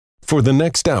For the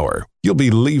next hour, you'll be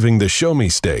leaving the Show Me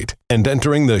state and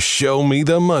entering the Show Me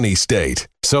the Money state.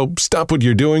 So stop what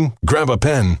you're doing, grab a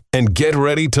pen, and get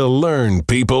ready to learn,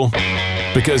 people.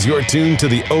 Because you're tuned to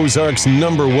the Ozarks'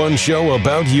 #1 show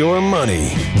about your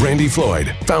money. Randy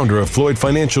Floyd, founder of Floyd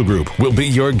Financial Group, will be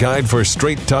your guide for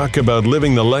straight talk about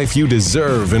living the life you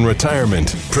deserve in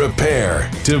retirement.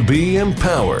 Prepare to be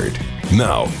empowered.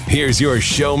 Now, here's your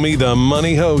Show Me the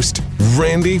Money host,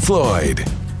 Randy Floyd.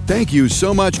 Thank you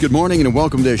so much. Good morning and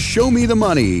welcome to Show Me the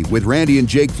Money with Randy and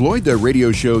Jake Floyd, the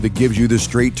radio show that gives you the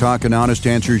straight talk and honest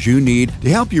answers you need to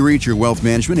help you reach your wealth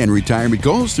management and retirement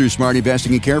goals through smart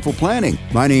investing and careful planning.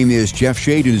 My name is Jeff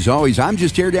Shade, and as always, I'm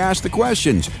just here to ask the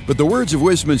questions. But the words of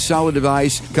wisdom and solid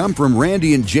advice come from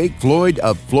Randy and Jake Floyd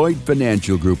of Floyd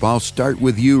Financial Group. I'll start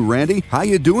with you, Randy. How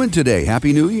you doing today?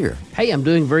 Happy New Year. Hey, I'm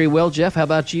doing very well, Jeff. How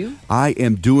about you? I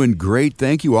am doing great.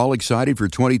 Thank you. All excited for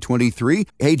 2023.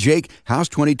 Hey, Jake, how's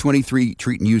 2023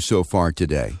 treating you so far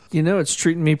today? You know, it's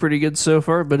treating me pretty good so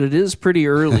far, but it is pretty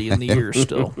early in the year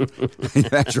still.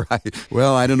 That's right.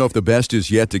 Well, I don't know if the best is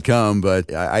yet to come,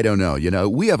 but I don't know. You know,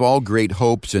 we have all great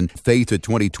hopes and faith that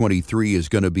 2023 is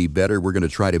going to be better. We're going to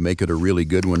try to make it a really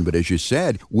good one. But as you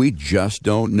said, we just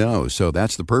don't know. So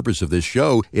that's the purpose of this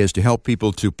show, is to help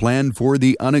people to plan for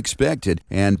the unexpected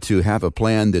and to have a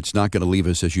plan that's not going to leave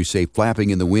us, as you say, flapping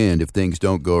in the wind if things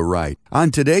don't go right. On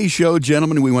today's show,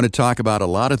 gentlemen, we want to talk about a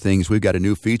lot of things. We've got a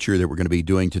new feature that we're going to be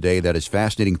doing today that is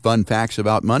fascinating, fun facts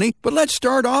about money. But let's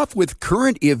start off with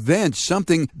current events.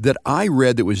 Something that I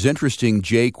read that was interesting,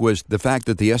 Jake, was the fact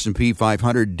that the S&P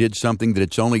 500 did something that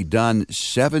it's only done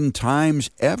 7 times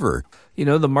ever. You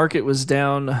know, the market was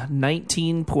down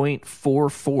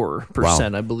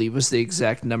 19.44%, I believe was the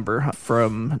exact number,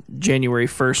 from January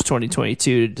 1st,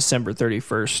 2022 to December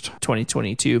 31st,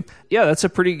 2022. Yeah, that's a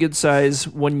pretty good size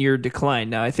one-year decline.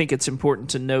 Now, I think it's important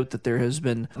to note that there has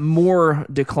been more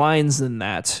declines than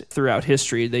that throughout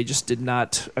history. They just did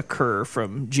not occur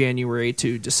from January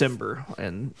to December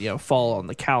and, you know, fall on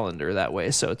the calendar that way.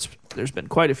 So there's been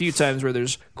quite a few times where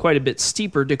there's quite a bit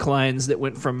steeper declines that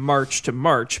went from March to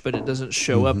March, but it doesn't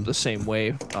show up the same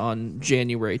way on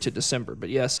January to December. But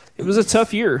yes, it was a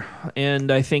tough year,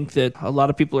 and I think that a lot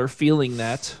of people are feeling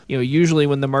that. You know, usually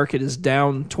when the market is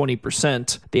down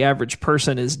 20%, the average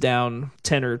person is down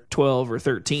 10 or 12 or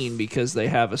 13 because they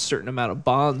have a certain amount of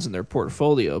bonds in their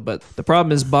portfolio. But the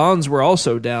problem is bonds were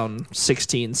also down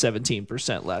 16,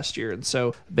 17% last year. And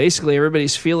so basically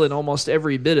everybody's feeling almost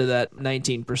every bit of that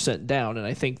 19% down. And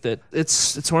I think that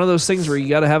it's one of those things where you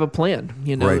got to have a plan.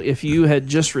 You know, right. If you had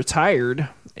just retired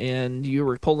and you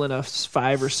were pulling a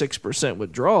 5 or 6%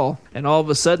 withdrawal, and all of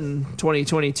a sudden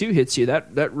 2022 hits you,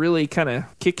 that really kind of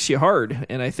kicks you hard.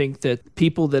 And I think that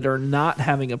people that are not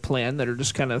having a plan, that are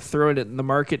just kind of throwing it in the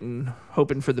market and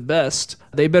hoping for the best,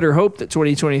 they better hope that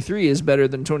 2023 is better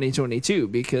than 2022,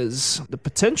 because the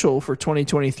potential for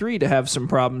 2023 to have some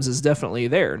problems is definitely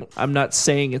there. I'm not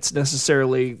saying it's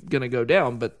necessarily going to go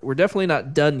down, but we're definitely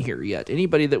not done here yet.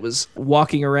 Anybody that was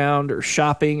walking around or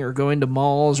shopping or going to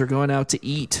malls or going out to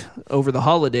eat over the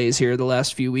holidays here the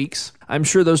last few weeks, I'm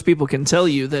sure those people can tell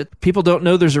you that people don't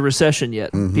know there's a recession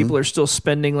yet. Mm-hmm. People are still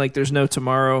spending like there's no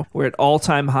tomorrow. We're at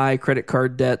all-time high credit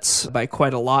card debts by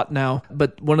quite a lot now.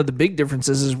 But one of the big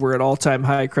differences is we're at all-time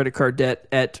high credit card debt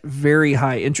at very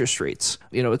high interest rates.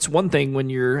 You know, it's one thing when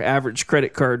your average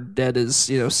credit card debt is,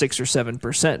 6 or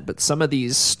 7%, but some of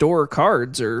these store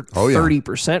cards are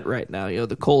 30% right now. You know,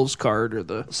 the Kohl's card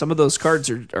or some of those cards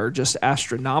are just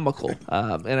astronomical.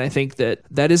 And I think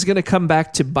that is going to come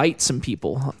back to bite some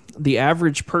people. The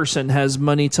average person has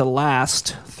money to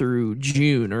last through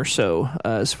June or so,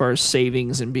 as far as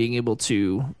savings and being able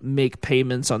to make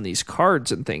payments on these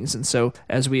cards and things. And so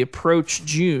as we approach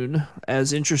June,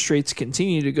 as interest rates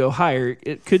continue to go higher,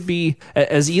 it could be,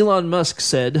 as Elon Musk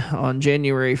said on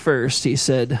January 1st, he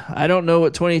said, "I don't know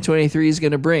what 2023 is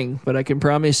going to bring, but I can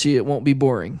promise you it won't be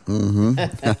boring." Mm-hmm.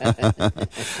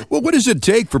 Well, what does it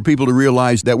take for people to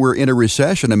realize that we're in a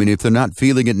recession? I mean, if they're not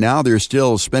feeling it now, they're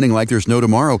still spending like there's no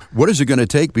tomorrow. What is it going to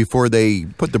take before they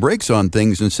put the brakes on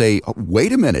things and say, oh,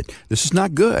 wait a minute, this is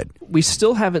not good? We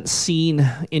still haven't seen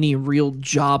any real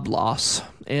job loss.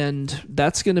 And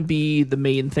that's going to be the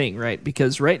main thing, right?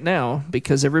 Because right now,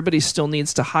 because everybody still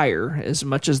needs to hire as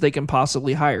much as they can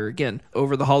possibly hire. Again,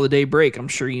 over the holiday break, I'm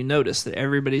sure you noticed that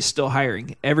everybody's still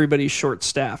hiring. Everybody's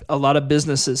short-staffed. A lot of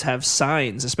businesses have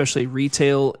signs, especially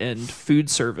retail and food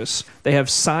service. They have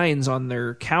signs on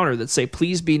their counter that say,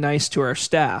 "Please be nice to our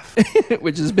staff,"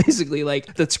 which is basically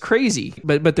like, that's crazy.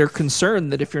 But they're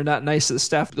concerned that if you're not nice to the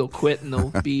staff, they'll quit and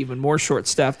they'll be even more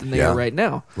short-staffed than they are right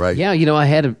now. Right. Yeah, I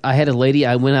had a lady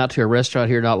I went out to a restaurant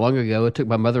here not long ago. I took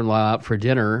my mother-in-law out for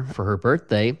dinner for her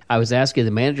birthday. I was asking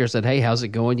the manager, I said, hey, how's it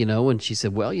going, And she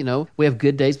said, well, we have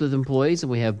good days with employees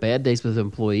and we have bad days with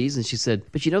employees. And she said,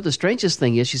 but the strangest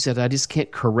thing is, she said, I just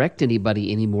can't correct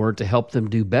anybody anymore to help them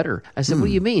do better. I said, what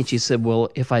do you mean? She said, well,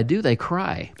 if I do, they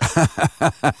cry.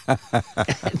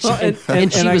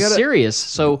 and she was serious.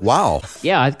 So, wow.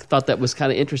 Yeah, I thought that was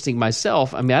kind of interesting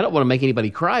myself. I mean, I don't want to make anybody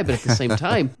cry, but at the same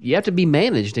time, you have to be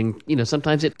managed. And,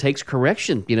 sometimes it takes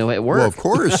correction, at work. Well, of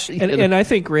course. and I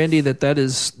think, Randy,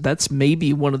 that's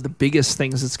maybe one of the biggest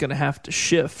things that's going to have to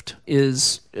shift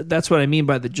that's what I mean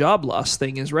by the job loss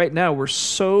thing is right now we're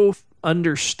so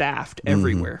understaffed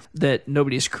everywhere that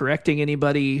nobody's correcting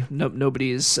anybody.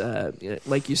 Nobody's,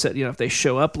 like you said, if they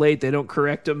show up late, they don't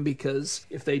correct them because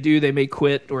if they do, they may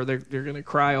quit or they're going to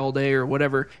cry all day or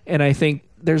whatever. And I think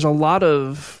there's a lot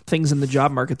of things in the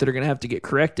job market that are going to have to get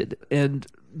corrected. And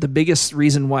the biggest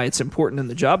reason why it's important in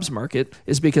the jobs market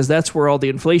is because that's where all the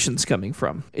inflation's coming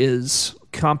from, is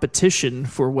competition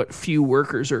for what few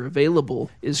workers are available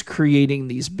is creating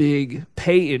these big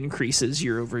pay increases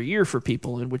year over year for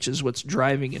people, and which is what's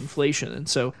driving inflation. And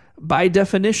so by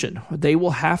definition, they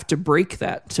will have to break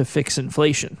that to fix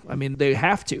inflation. I mean, they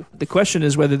have to. The question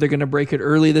is whether they're going to break it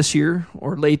early this year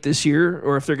or late this year,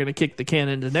 or if they're going to kick the can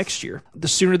into next year. The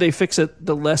sooner they fix it,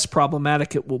 the less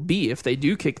problematic it will be. If they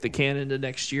do kick the can into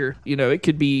next year, it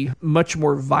could be much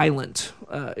more violent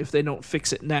if they don't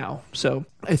fix it now. So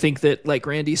I think that, like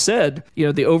Randy said,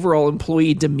 the overall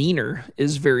employee demeanor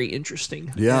is very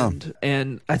interesting. Yeah.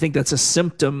 And I think that's a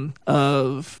symptom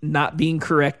of not being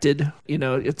corrected.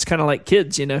 It's kind of like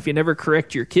kids. If you never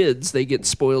correct your kids, they get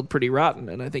spoiled pretty rotten.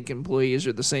 And I think employees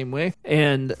are the same way.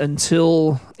 And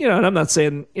until, and I'm not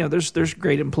saying, there's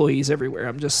great employees everywhere.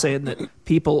 I'm just saying that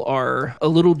people are a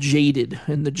little jaded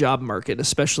in the job market,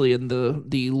 especially in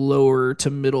the lower to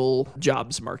middle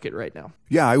jobs market right now.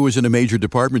 Yeah, I was in a major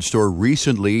department store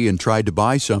recently and tried to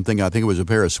buy something. I think it was a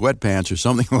pair of sweatpants or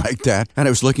something like that. And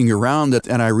I was looking around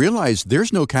and I realized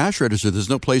there's no cash register. There's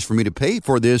no place for me to pay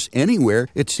for this anywhere.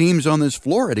 It seems on this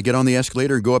floor. I had to get on the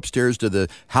escalator and go upstairs to the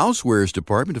housewares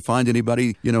department to find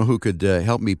anybody, who could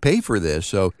help me pay for this.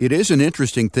 So it is an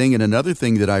interesting thing. And another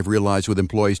thing that I've realized with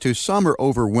employees too, some are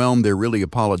overwhelmed. They're really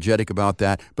apologetic about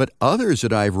that. But others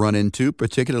that I've run into,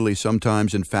 particularly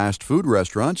sometimes in fast food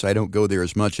restaurants, I don't go there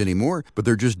as much anymore, but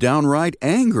they're just downright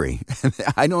angry.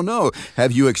 I don't know.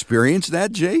 Have you experienced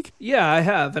that, Jake? Yeah, I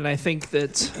have. And I think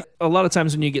that a lot of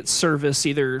times when you get service,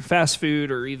 either fast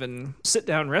food or even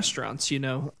sit-down restaurants,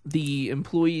 the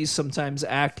employees sometimes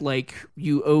act like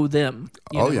you owe them.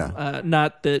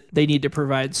 Not that they need to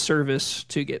provide service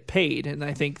to get paid. And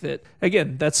I think that,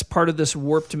 again, that's part of this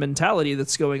warped mentality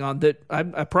that's going on that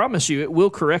I promise you it will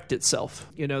correct itself.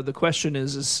 The question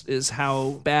is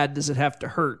how bad does it have to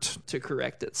hurt to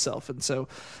correct itself? And so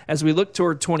as we look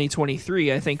toward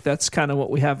 2023, I think that's kind of what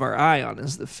we have our eye on,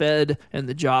 is the Fed and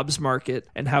the jobs market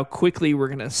and how quickly we're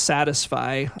going to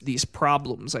satisfy these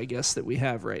problems, I guess, that we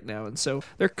have right now. And so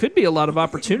there could be a lot of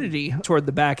opportunity toward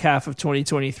the back half of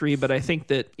 2023, but I think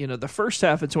that, the first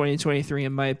half of 2023,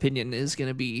 in my opinion, is going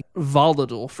to be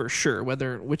volatile for sure.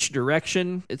 Which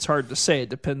direction, it's hard to say. It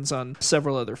depends on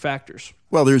several other factors.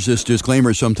 Well, there's this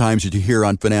disclaimer sometimes that you hear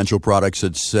on financial products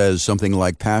that says something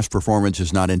like past performance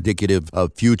is not indicative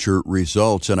of future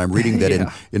results. And I'm reading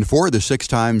that in 4 of the 6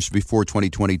 times before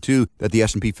 2022 that the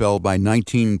S&P fell by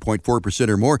 19.4%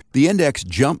 or more, the index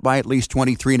jumped by at least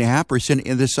 23.5%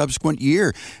 in the subsequent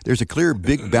year. There's a clear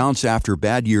big bounce after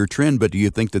bad year trend, but do you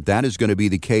think that is going to be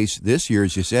the case this year?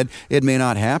 As you said, it may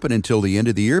not happen until the end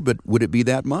of the year, but would it be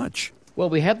that much? Well,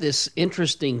 we have this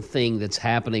interesting thing that's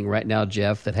happening right now,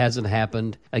 Jeff, that hasn't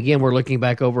happened. Again, we're looking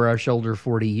back over our shoulder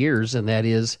 40 years, and that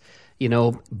is,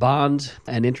 bonds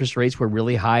and interest rates were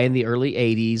really high in the early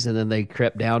 80s, and then they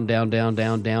crept down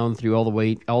through all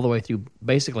the way through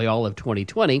basically all of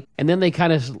 2020. And then they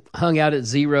kind of hung out at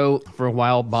zero for a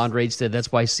while. Bond rates did.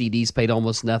 That's why CDs paid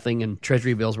almost nothing and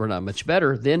Treasury bills were not much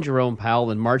better. Then Jerome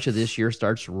Powell in March of this year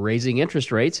starts raising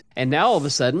interest rates. And now all of a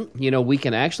sudden, we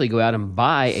can actually go out and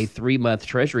buy a 3-month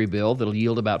Treasury bill that'll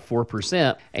yield about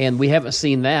 4%. And we haven't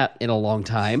seen that in a long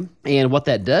time. And what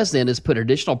that does then is put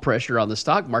additional pressure on the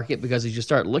stock market, because as you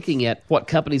start looking at what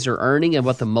companies are earning and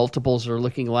what the multiples are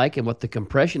looking like and what the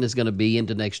compression is going to be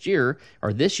into next year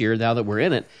or this year now that we're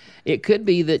in it, it could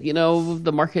be that,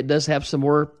 the market does have some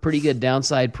more pretty good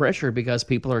downside pressure because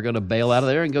people are going to bail out of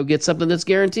there and go get something that's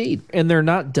guaranteed. And they're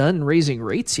not done raising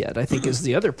rates yet, I think is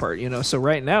the other part, So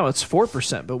right now it's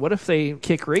 4%, but what if they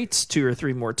kick rates 2 or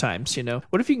 3 more times,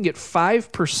 What if you can get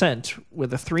 5%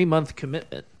 with a 3-month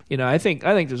commitment? I think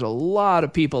there's a lot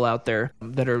of people out there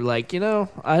that are like, I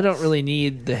don't really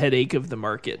need the headache of the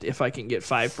market if I can get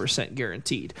 5%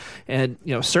 guaranteed. And,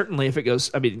 certainly if it goes,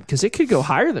 because it could go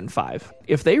higher than 5.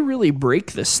 If they really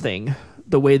break this thing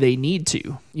the way they need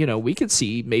to, we could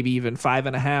see maybe even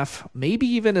 5.5, maybe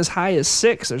even as high as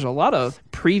 6. There's a lot of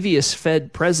previous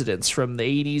Fed presidents from the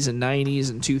 80s and 90s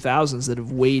and 2000s that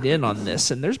have weighed in on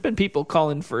this. And there's been people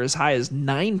calling for as high as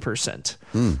 9%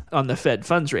 on the Fed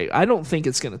funds rate. I don't think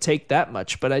it's going to take that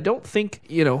much, but I don't think,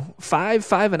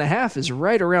 5.5 is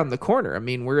right around the corner.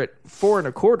 We're at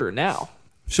 4.25 now.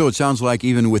 So it sounds like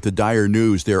even with the dire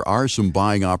news, there are some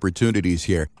buying opportunities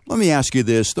here. Let me ask you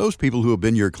this. Those people who have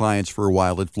been your clients for a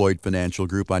while at Floyd Financial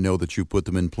Group, I know that you put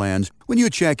them in plans. When you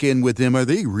check in with them, are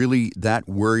they really that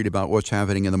worried about what's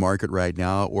happening in the market right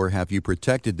now? Or have you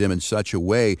protected them in such a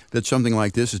way that something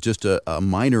like this is just a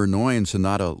minor annoyance and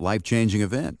not a life-changing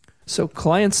event? So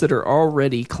clients that are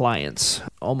already clients,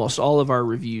 almost all of our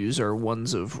reviews are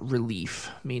ones of relief,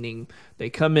 meaning they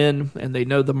come in and they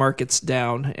know the market's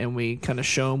down and we kind of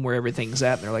show them where everything's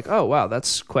at and they're like, oh, wow,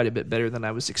 that's quite a bit better than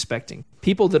I was expecting.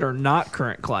 People that are not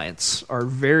current clients are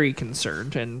very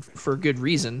concerned, and for good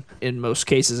reason in most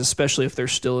cases, especially if they're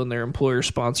still in their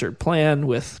employer-sponsored plan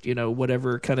with,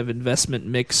 whatever kind of investment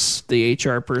mix the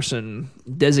HR person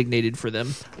designated for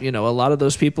them. A lot of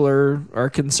those people are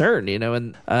concerned,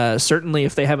 and certainly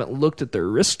if they haven't looked at their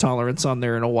risk tolerance on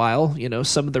there in a while,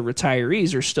 some of the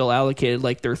retirees are still allocated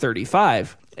like they're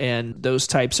 35. And those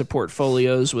types of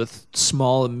portfolios with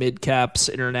small and mid caps,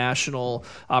 international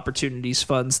opportunities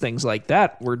funds, things like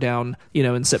that were down,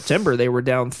 in September, they were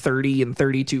down 30 and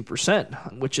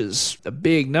 32%, which is a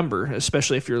big number,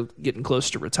 especially if you're getting close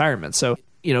to retirement. So,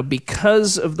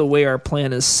 because of the way our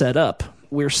plan is set up,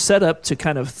 we're set up to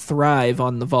kind of thrive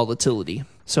on the volatility.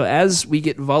 So as we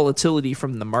get volatility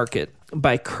from the market,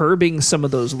 by curbing some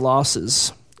of those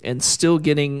losses and still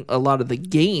getting a lot of the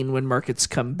gain when markets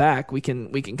come back, we can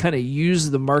kind of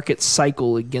use the market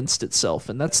cycle against itself.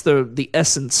 And that's the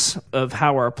essence of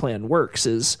how our plan works,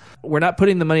 is we're not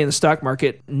putting the money in the stock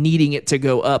market needing it to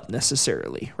go up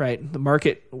necessarily, right? The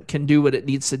market can do what it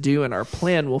needs to do, and our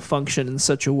plan will function in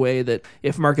such a way that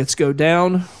if markets go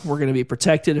down, we're going to be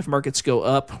protected. If markets go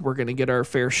up, we're going to get our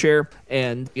fair share.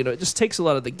 And, it just takes a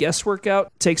lot of the guesswork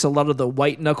out, takes a lot of the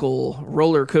white knuckle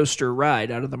roller coaster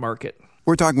ride out of the market.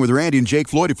 We're talking with Randy and Jake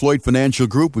Floyd of Floyd Financial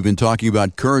Group. We've been talking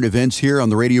about current events here on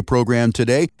the radio program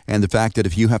today and the fact that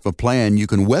if you have a plan, you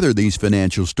can weather these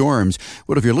financial storms.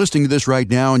 But if you're listening to this right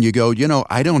now and you go,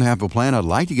 I don't have a plan, I'd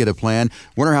like to get a plan,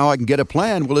 wonder how I can get a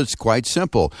plan, well, it's quite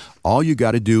simple. All you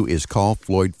got to do is call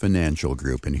Floyd Financial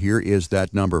Group, and here is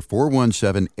that number,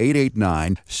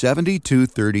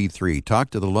 417-889-7233.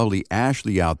 Talk to the lovely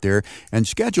Ashley out there and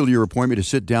schedule your appointment to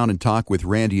sit down and talk with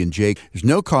Randy and Jake. There's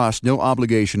no cost, no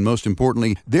obligation. Most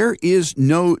importantly, there is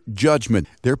no judgment.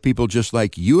 They're people just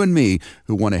like you and me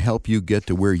who want to help you get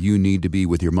to where you need to be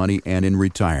with your money and in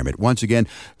retirement. Once again,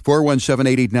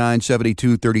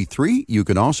 417-889-7233. You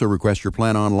can also request your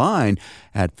plan online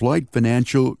at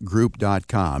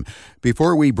floydfinancialgroup.com.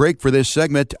 Before we break for this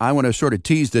segment, I want to sort of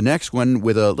tease the next one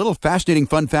with a little fascinating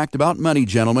fun fact about money,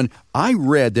 gentlemen. I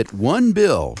read that one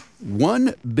bill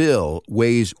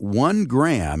weighs 1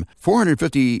 gram.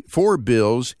 454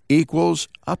 bills equals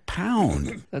a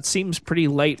pound. That seems pretty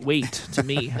lightweight to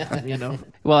me,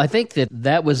 Well, I think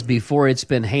that was before it's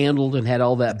been handled and had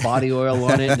all that body oil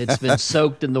on it, and it's been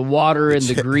soaked in the water and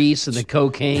the grease and the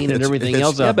cocaine and everything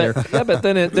else out there. Yeah, but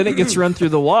then it gets run through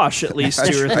the wash at least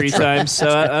 2 or 3 times, so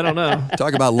I don't know.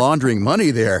 Talk about laundering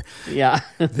money there. Yeah.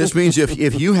 This means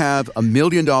if you have $1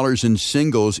 million in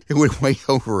singles, it would weigh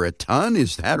over a ton.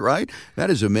 Is that right? That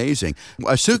is amazing.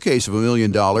 A suitcase of $1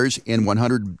 million in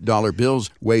 $100 bills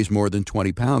weighs more than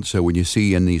 20 pounds. So when you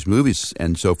see in these movies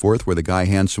and so forth where the guy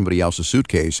hands somebody else a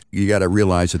suitcase, you got to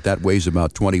realize that weighs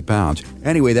about 20 pounds.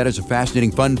 Anyway, that is a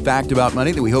fascinating fun fact about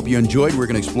money that we hope you enjoyed. We're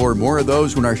going to explore more of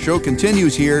those when our show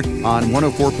continues here on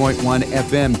 104.1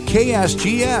 FM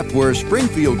KSGF, where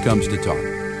Springfield comes to talk.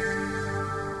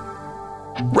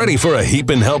 Ready for a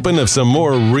heapin' helping of some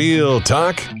more real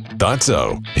talk? Thought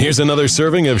so. Here's another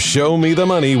serving of Show Me the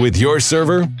Money with your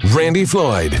server, Randy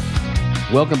Floyd.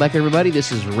 Welcome back, everybody.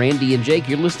 This is Randy and Jake.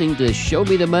 You're listening to Show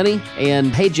Me the Money.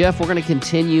 And hey, Jeff, we're going to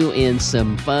continue in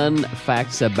some fun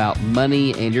facts about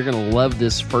money, and you're going to love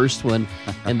this first one.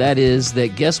 And that is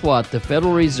that, guess what? The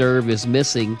Federal Reserve is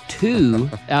missing 2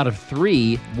 out of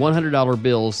 3 $100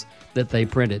 bills that they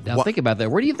printed. Now, think about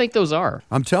that. Where do you think those are?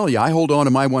 I'm telling you, I hold on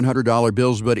to my $100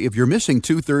 bills, but if you're missing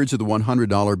 2/3 of the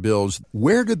 $100 bills,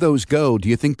 where did those go? Do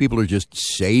you think people are just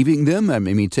saving them? I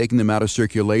mean, taking them out of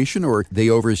circulation, or they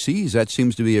overseas? That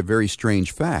seems to be a very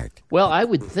strange fact. Well, I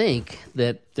would think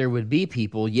that there would be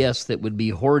people, yes, that would be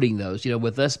hoarding those.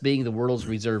 With us being the world's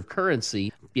reserve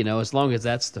currency, as long as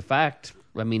that's the fact,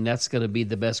 I mean, that's going to be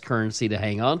the best currency to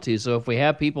hang on to. So if we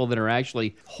have people that are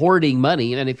actually hoarding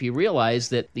money, and if you realize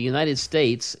that the United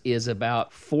States is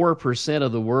about 4%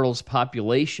 of the world's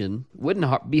population,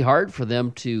 wouldn't be hard for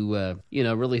them to,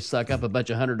 really suck up a bunch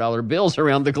of $100 bills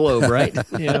around the globe, right?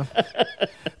 Yeah.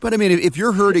 But I mean, if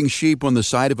you're herding sheep on the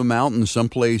side of a mountain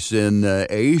someplace in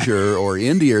Asia or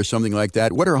India or something like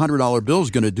that, what are $100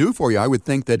 bills going to do for you? I would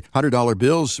think that $100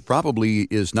 bills probably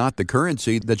is not the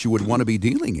currency that you would want to be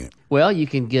dealing in. Well, you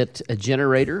can get a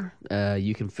generator,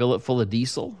 you can fill it full of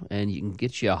diesel, and you can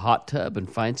get you a hot tub and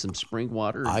find some spring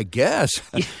water. I guess.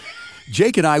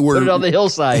 Jake and I were put it on the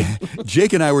hillside.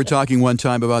 Jake and I were talking one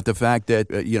time about the fact that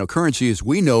currency as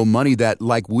we know, money that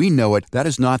like we know it, that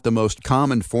is not the most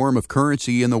common form of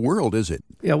currency in the world, is it?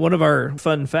 Yeah, one of our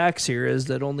fun facts here is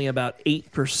that only about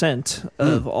 8%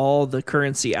 of all the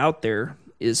currency out there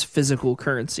is physical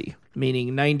currency,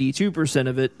 meaning 92%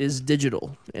 of it is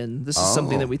digital. And this is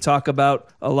something that we talk about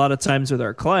a lot of times with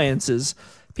our clients is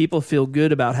people feel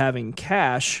good about having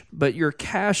cash, but your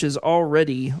cash is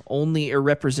already only a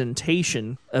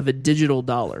representation of a digital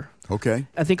dollar. Okay.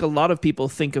 I think a lot of people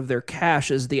think of their cash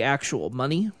as the actual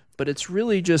money, but it's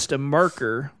really just a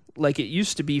marker like it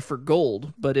used to be for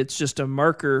gold, but it's just a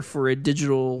marker for a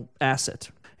digital asset.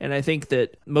 And I think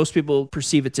that most people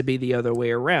perceive it to be the other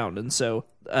way around. And so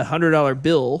a $100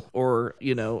 bill or,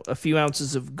 a few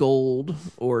ounces of gold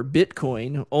or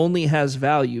Bitcoin only has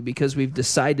value because we've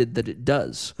decided that it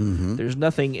does. Mm-hmm. There's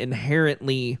nothing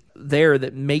inherently there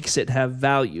that makes it have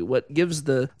value. What gives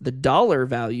the dollar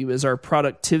value is our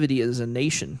productivity as a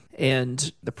nation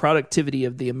and the productivity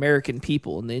of the American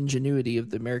people and the ingenuity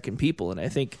of the American people. And I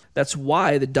think that's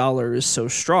why the dollar is so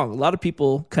strong. A lot of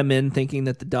people come in thinking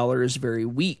that the dollar is very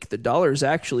weak. The dollar is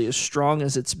actually as strong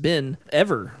as it's been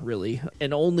ever, really,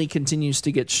 and only continues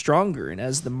to get stronger. And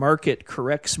as the market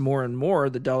corrects more and more,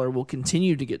 the dollar will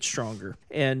continue to get stronger.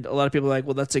 And a lot of people are like,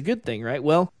 well, that's a good thing, right?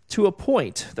 Well, to a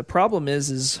point. The problem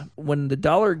is when the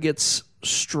dollar gets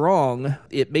strong,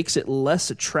 it makes it less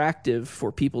attractive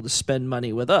for people to spend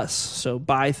money with us. So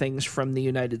buy things from the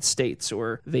United States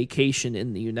or vacation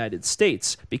in the United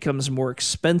States becomes more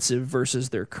expensive versus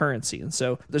their currency. And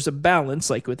so there's a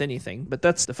balance like with anything. But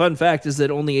that's the fun fact is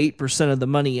that only 8% of the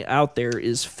money out there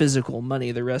is physical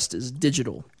money. The rest is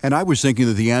digital. And I was thinking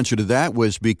that the answer to that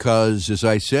was because, as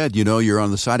I said, you're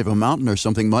on the side of a mountain or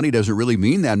something. Money doesn't really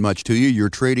mean that much to you. You're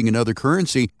trading another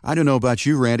currency. I don't know about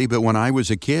you, Randy, but when I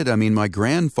was a kid, my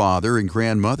grandfather and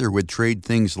grandmother would trade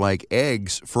things like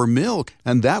eggs for milk,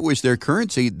 and that was their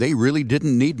currency. They really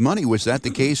didn't need money. Was that the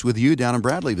case with you down in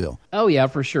Bradleyville? Oh, yeah,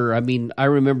 for sure. I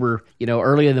remember,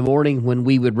 early in the morning when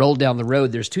we would roll down the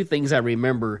road, there's two things I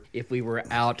remember if we were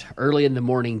out early in the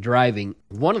morning driving.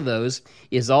 One of those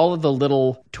is all of the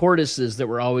little tortoises that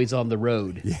were always on the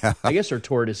road. Yeah. I guess they're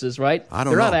tortoises, right? I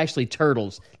don't know. They're not actually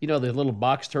turtles. The little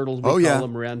box turtles we call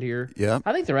them around here. Yeah.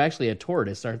 I think they're actually a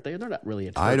tortoise, aren't they? They're not really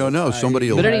a tortoise. I don't know.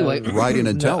 Somebody will write in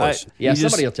and tell us.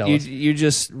 Somebody will tell us. You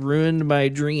just ruined my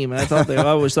dream. I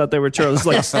always thought they were turtles.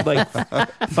 Like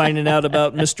finding out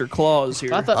about Mr. Claus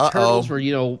here. I thought turtles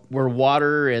were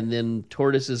water and then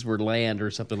tortoises were land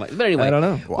or something like that. But anyway, I don't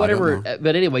know. Whatever. I don't know.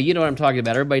 But anyway, you know what I'm talking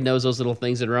about. Everybody knows those little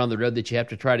things that are on the road that you have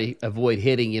to try to avoid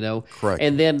hitting, Correct.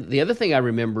 And then the other thing I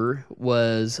remember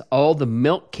was all the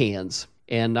milk cans.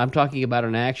 And I'm talking about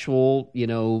an actual,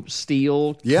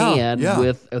 steel can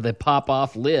with the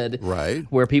pop-off lid, right?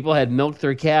 Where people had milked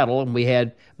their cattle, and we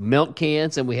had milk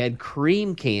cans and we had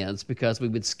cream cans because we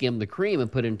would skim the cream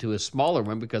and put into a smaller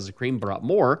one because the cream brought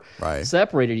more, right?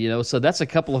 Separated, So that's a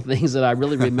couple of things that I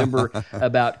really remember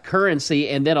about currency.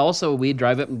 And then also we'd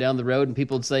drive up and down the road, and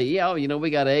people would say, "Yeah, we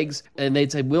got eggs," and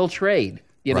they'd say, "We'll trade,"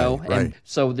 Right. And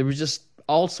so there was just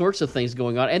all sorts of things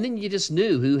going on. And then you just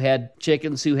knew who had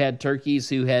chickens, who had turkeys,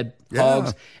 who had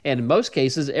hogs. And in most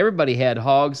cases, everybody had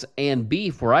hogs and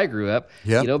beef where I grew up,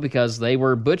 because they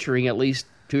were butchering at least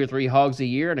 2 or 3 hogs a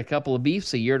year and a couple of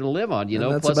beefs a year to live on,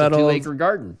 plus a 2-acre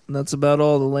garden. And that's about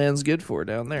all the land's good for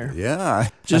down there. Yeah.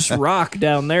 Just rock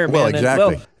down there, man. Well,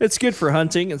 exactly. It's good for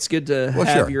hunting. It's good to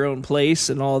have your own place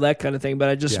and all that kind of thing. But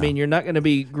I just mean you're not going to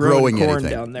be growing corn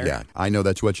anything down there. Yeah, I know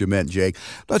that's what you meant, Jake.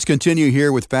 Let's continue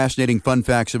here with fascinating fun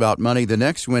facts about money. The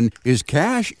next one is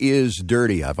cash is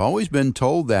dirty. I've always been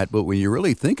told that, but when you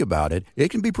really think about it, it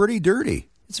can be pretty dirty.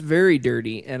 It's very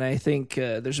dirty, and I think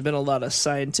there's been a lot of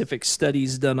scientific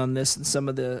studies done on this and some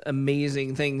of the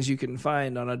amazing things you can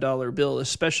find on a dollar bill,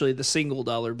 especially the single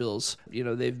dollar bills. You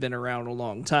know, they've been around a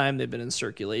long time, they've been in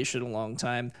circulation a long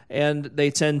time, and they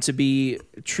tend to be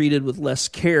treated with less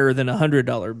care than a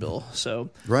 $100 bill. So,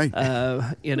 right.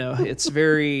 You know, it's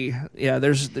very,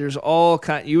 there's all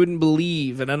kind, you wouldn't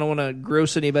believe, and I don't want to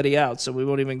gross anybody out, so we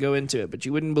won't even go into it, but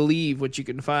you wouldn't believe what you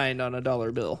can find on a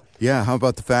dollar bill. Yeah, how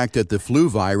about the fact that the flu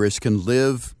virus can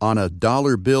live on a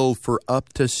dollar bill for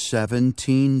up to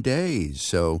 17 days?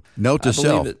 So note to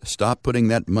self, stop putting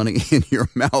that money in your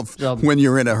mouth when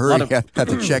you're in a hurry at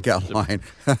the checkout line.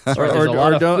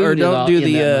 or don't do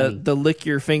the lick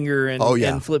your finger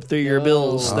and flip through your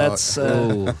bills. That's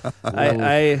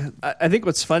I think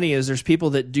what's funny is there's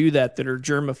people that do that are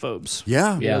germaphobes.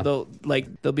 Yeah. You know,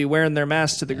 they'll be wearing their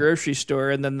mask to the grocery store,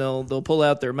 and then they'll pull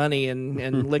out their money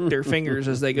and lick their fingers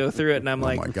as they go through it, and I'm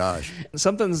like, oh my gosh,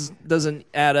 something doesn't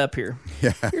add up here.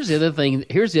 Yeah. Here's the other thing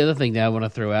that I want to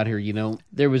throw out here. You know,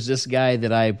 there was this guy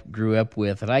that I grew up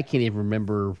with, and I can't even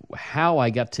remember how I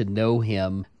got to know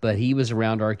him, but he was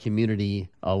around our community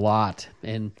a lot,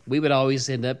 and we would always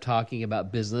end up talking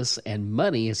about business and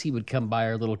money as he would come by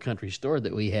our little country store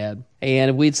that we had,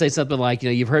 and we'd say something like, you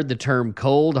know, you've heard the term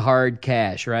cold hard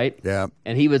cash, right? Yeah.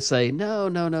 And he would say,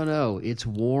 no, it's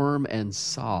warm and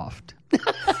soft.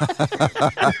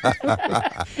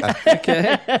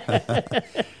 Okay.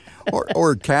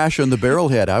 Or cash on the barrel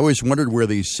head. I always wondered where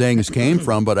these sayings came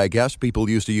from, but I guess people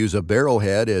used to use a barrel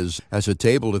head as a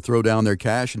table to throw down their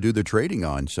cash and do their trading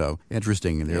on. So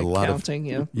interesting. And there are a lot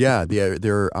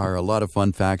there are a lot of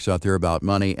fun facts out there about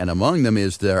money, and among them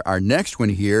is our next one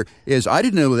here is, I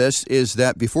didn't know this, is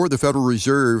that before the Federal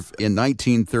Reserve in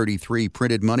 1933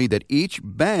 printed money, that each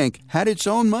bank had its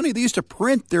own money. They used to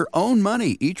print their own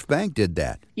money. Each bank did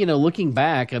that. You know, looking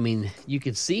back, I mean, you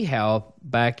could see how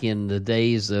back in the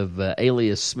days of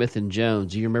Alias Smith and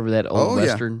Jones. Do you remember that old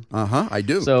Western? Yeah. I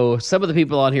do. So some of the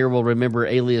people on here will remember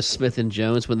Alias Smith and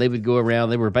Jones when they would go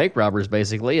around. They were bank robbers,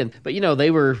 basically, but you know,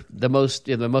 they were the most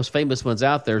famous ones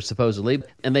out there, supposedly,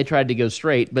 and they tried to go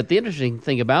straight. But the interesting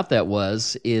thing about that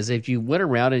is if you went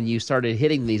around and you started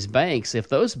hitting these banks, if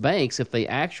the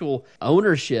actual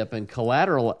ownership and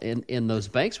collateral in those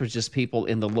banks was just people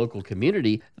in the local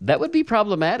community, that would be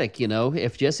problematic. You know,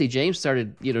 if Jesse James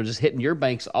started, just hitting your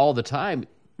banks all the time,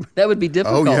 that would be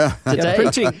difficult.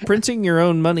 Printing your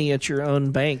own money at your own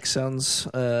bank sounds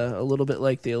a little bit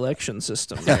like the election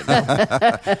system right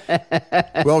now.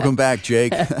 Welcome back,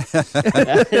 Jake.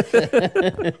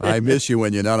 I miss you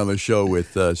when you're not on the show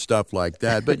with stuff like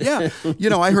that. But yeah,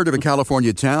 I heard of a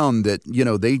California town that,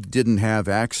 they didn't have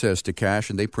access to cash,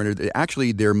 and they printed,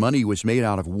 actually their money was made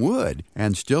out of wood,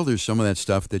 and still there's some of that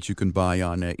stuff that you can buy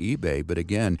on eBay. But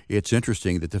again, it's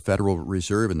interesting that the Federal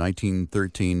Reserve in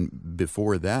 1913,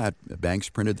 before that, banks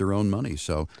printed their own money.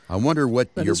 So I wonder what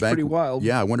your bank. Pretty wild.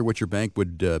 Yeah, I wonder what your bank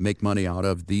would make money out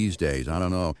of these days. I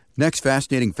don't know. Next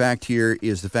fascinating fact here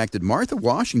is the fact that Martha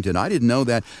Washington, I didn't know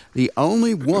that, the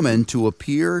only woman to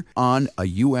appear on a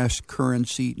U.S.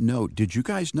 currency note. Did you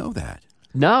guys know that?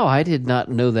 No, I did not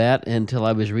know that until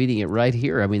I was reading it right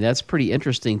here. I mean, that's pretty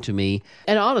interesting to me.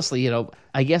 And honestly,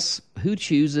 I guess who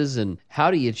chooses and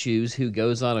how do you choose who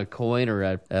goes on a coin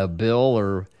or a bill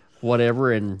or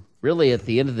whatever? And really, at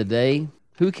the end of the day,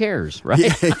 who cares, right?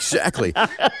 Yeah, exactly.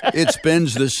 It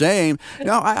spends the same.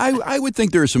 Now, I would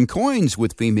think there are some coins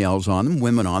with females on them,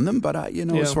 women on them, but,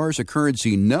 as far as a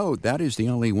currency note, that is the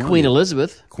only one. Queen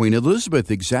Elizabeth. Queen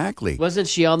Elizabeth, exactly. Wasn't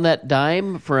she on that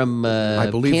dime from I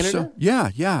believe Canada? So.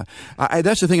 Yeah.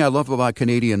 That's the thing I love about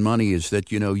Canadian money is that,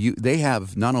 they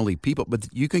have not only people, but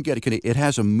you can get it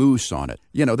has a moose on it.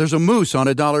 There's a moose on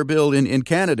a dollar bill in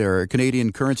Canada or a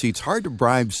Canadian currency. It's hard to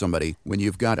bribe somebody when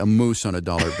you've got a moose on a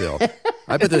dollar bill.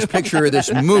 I bet this picture of this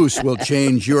moose will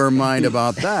change your mind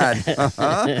about that.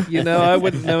 I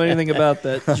wouldn't know anything about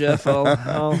that, Jeff.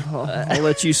 I'll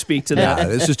let you speak to that. Yeah,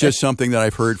 this is just something that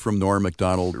I've heard from Norm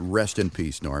Macdonald. Rest in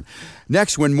peace, Norm.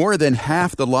 Next, when more than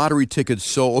half the lottery tickets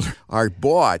sold are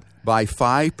bought by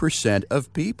 5%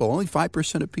 of people. Only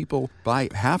 5% of people buy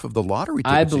half of the lottery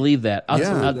tickets. I believe that.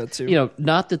 That too.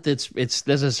 Not that it's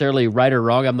necessarily right or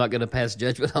wrong. I'm not going to pass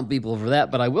judgment on people for that.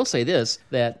 But I will say this,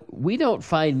 that we don't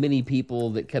find many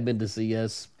people that come in to see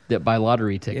us that buy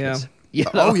lottery tickets. Yeah.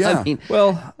 Oh, yeah.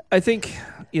 I think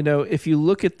if you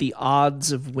look at the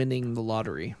odds of winning the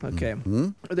lottery, okay,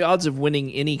 or the odds of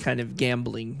winning any kind of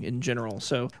gambling in general.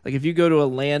 So, like if you go to a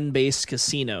land-based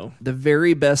casino, the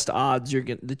very best odds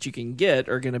that you can get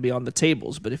are going to be on the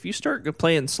tables. But if you start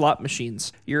playing slot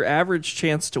machines, your average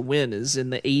chance to win is in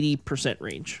the 80%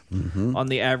 range on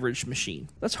the average machine.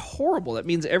 That's horrible. That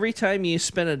means every time you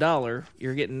spend $1,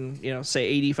 you're getting, say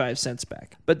 85 cents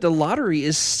back. But the lottery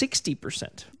is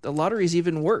 60%. The lottery is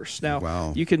even worse.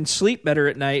 Now, you can sleep better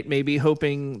at night, maybe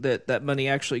hoping that money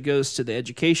actually goes to the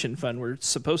education fund where it's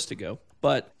supposed to go.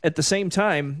 But at the same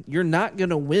time, you're not going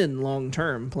to win long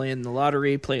term playing the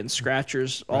lottery, playing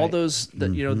scratchers. All those,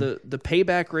 the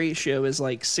payback ratio is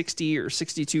like 60 or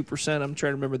 62%. I'm trying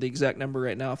to remember the exact number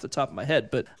right now off the top of my head.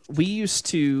 But we used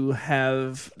to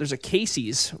have, there's a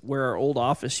Casey's where our old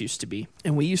office used to be.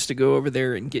 And we used to go over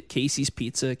there and get Casey's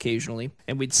pizza occasionally.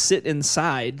 And we'd sit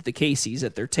inside the Casey's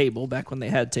at their table back when they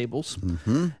had tables.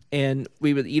 And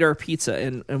we would eat our pizza.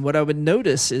 And what I would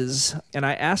notice is, and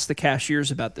I asked the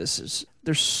cashiers about this, is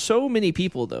there's so many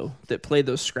people, though, that play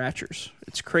those scratchers.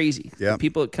 It's crazy. Yeah.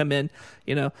 People that come in,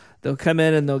 they'll come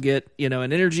in and they'll get, an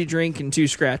energy drink and 2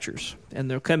 scratchers. And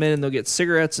they'll come in and they'll get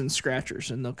cigarettes and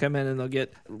scratchers. And they'll come in and they'll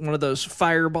get one of those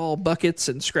Fireball buckets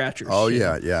and scratchers. Oh,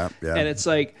 yeah. And it's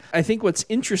like, I think what's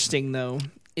interesting, though,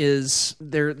 is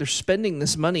they're spending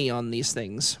this money on these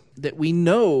things that we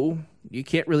know you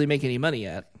can't really make any money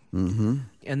at.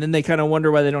 And then they kind of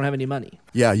wonder why they don't have any money.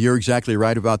 Yeah, you're exactly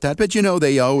right about that. But,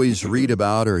 they always read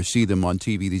about or see them on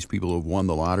TV, these people who have won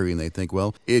the lottery, and they think,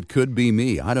 well, it could be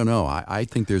me. I don't know. I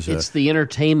think it's the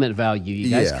entertainment value.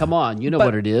 You guys, come on. You know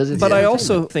what it is. But I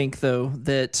also think, though,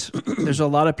 that there's a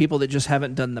lot of people that just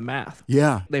haven't done the math.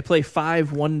 Yeah. They play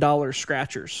 5 $1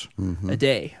 scratchers a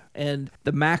day. And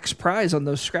the max prize on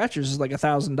those scratchers is like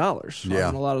 $1,000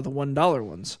 on a lot of the $1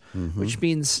 ones, which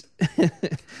means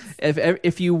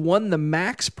if you won the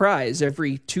max prize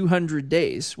every 200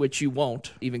 days, which you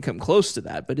won't even come close to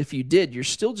that, but if you did, you're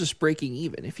still just breaking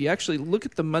even. If you actually look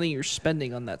at the money you're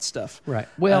spending on that stuff. Right.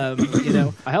 Well,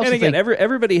 I also think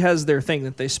everybody has their thing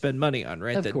that they spend money on,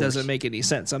 right? That doesn't make any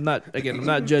sense. I'm not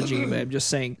judging you, I'm just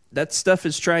saying that stuff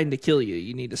is trying to kill you.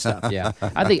 You need to stop. Yeah.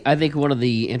 I think one of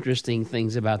the interesting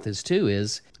things about this too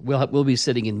is we'll be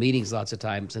sitting in meetings lots of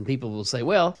times and people will say,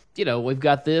 well, we've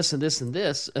got this and this and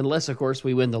this, unless of course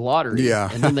we win the lottery. Yeah.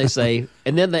 And then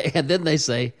they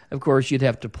say, of course you'd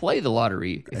have to play the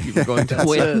lottery if you were going to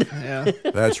win. Yeah.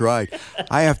 That's right.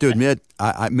 I have to admit,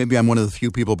 maybe I'm one of the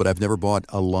few people, but I've never bought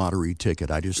a lottery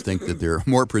ticket. I just think that there are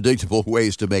more predictable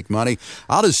ways to make money.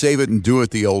 I'll just save it and do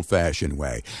it the old-fashioned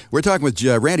way. We're talking with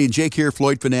Randy and Jake here,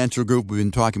 Floyd Financial Group. We've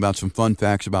been talking about some fun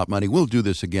facts about money. We'll do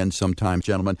this again sometime,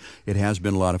 gentlemen. It has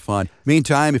been a lot of fun.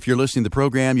 Meantime, if you're listening to the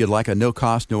program, you'd like a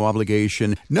no-cost, no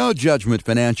obligation, no judgment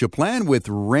financial plan with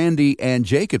Randy and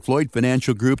Jake at Floyd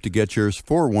Financial Group to get yours,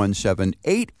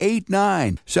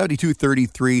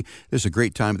 417-889-7233. This is a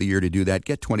great time of the year to do that.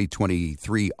 Get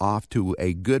 2023 off to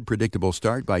a good, predictable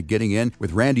start by getting in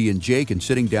with Randy and Jake and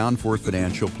sitting down for a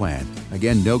financial plan.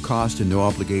 Again, no cost and no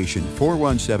obligation,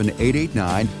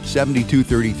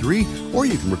 417-889-7233, or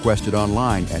you can request it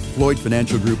online at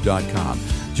floydfinancialgroup.com.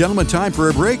 Gentlemen, time for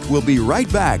a break. We'll be right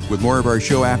back with more of our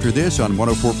show after this on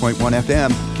 104.1 FM,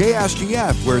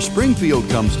 KSGF, where Springfield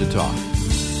comes to talk.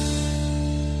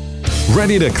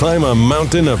 Ready to climb a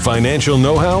mountain of financial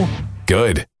know-how?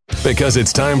 Good. Because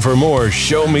it's time for more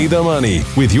Show Me the Money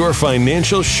with your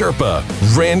financial Sherpa,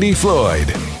 Randy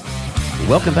Floyd.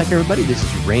 Welcome back, everybody. This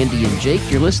is Randy and Jake.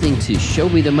 You're listening to Show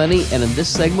Me the Money, and in this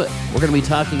segment, we're going to be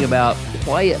talking about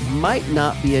why it might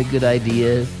not be a good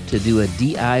idea to do a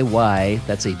DIY,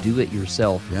 that's a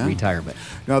do-it-yourself retirement.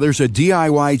 Now, there's a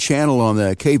DIY channel on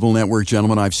the cable network,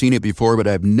 gentlemen. I've seen it before, but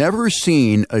I've never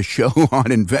seen a show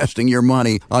on investing your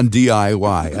money on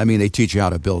DIY. I mean, they teach you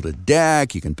how to build a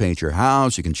deck, you can paint your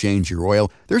house, you can change your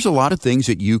oil. There's a lot of things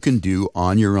that you can do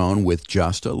on your own with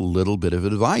just a little bit of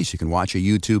advice. You can watch a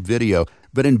YouTube video.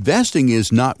 But investing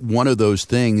is not one of those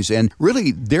things. And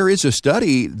really, there is a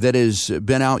study that has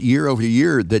been out year over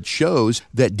year that shows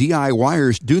that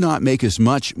DIYers do not make as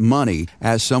much money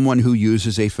as someone who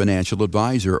uses a financial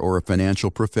advisor or a financial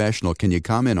professional. Can you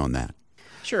comment on that?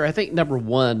 Sure. I think number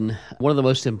one of the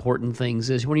most important things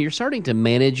is when you're starting to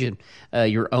manage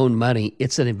your own money,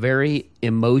 it's a very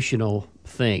emotional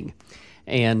thing.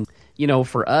 And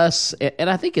for us, and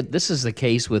I think this is the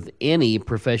case with any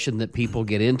profession that people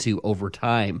get into over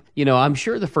time. I'm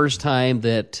sure the first time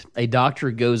that a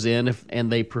doctor goes in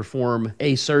and they perform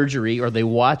a surgery or they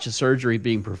watch a surgery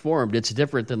being performed, it's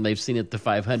different than they've seen it the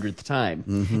 500th time.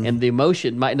 Mm-hmm. And the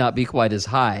emotion might not be quite as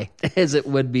high as it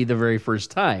would be the very first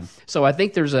time. So I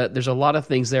think there's a lot of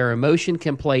things there. Emotion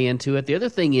can play into it. The other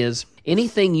thing is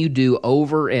anything you do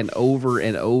over and over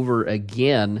and over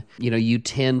again, you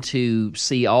tend to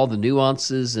see all the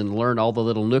nuances and learn all the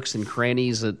little nooks and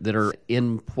crannies that are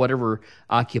in whatever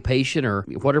occupation or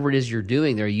whatever it is you're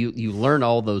doing there. You learn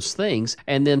all those things.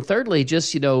 And then thirdly,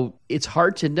 just, it's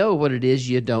hard to know what it is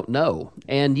you don't know.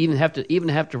 And you even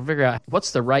have to figure out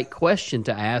what's the right question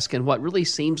to ask, and what really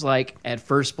seems like at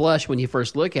first blush when you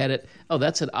first look at it, oh,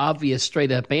 that's an obvious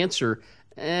straight up answer.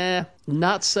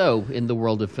 Not so in the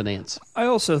world of finance. I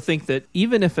also think that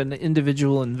even if an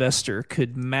individual investor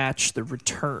could match the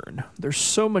return, there's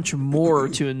so much more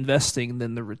to investing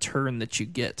than the return that you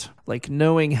get. Like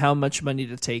knowing how much money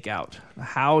to take out,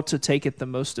 how to take it the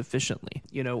most efficiently,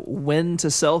 when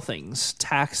to sell things,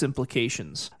 tax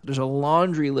implications. There's a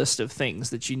laundry list of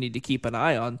things that you need to keep an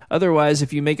eye on. Otherwise,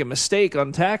 if you make a mistake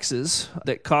on taxes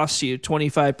that costs you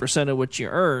 25% of what you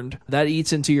earned, that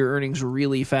eats into your earnings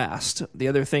really fast. The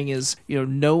other thing is,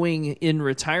 knowing in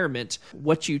retirement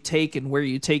what you take and where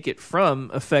you take it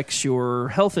from affects your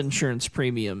health insurance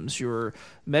premiums, your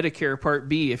Medicare Part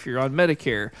B if you're on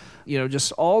Medicare,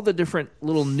 just all the different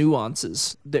little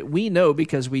nuances that we know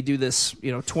because we do this,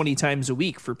 20 times a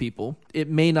week for people. It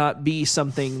may not be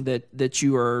something that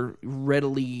you are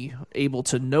readily able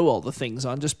to know all the things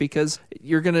on, just because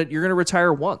you're gonna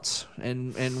retire once,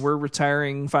 and we're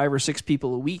retiring 5 or 6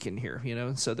 people a week in here,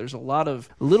 so there's a lot of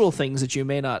little things that you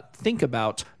may not think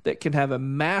about that can have a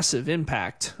massive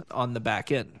impact on the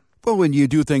back end. Well, when you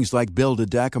do things like build a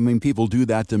deck, people do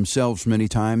that themselves many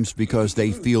times because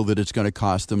they feel that it's going to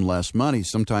cost them less money.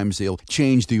 Sometimes they'll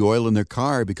change the oil in their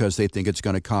car because they think it's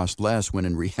going to cost less, when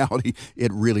in reality,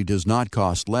 it really does not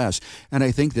cost less. And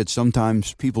I think that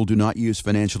sometimes people do not use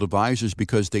financial advisors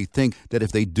because they think that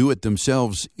if they do it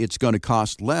themselves, it's going to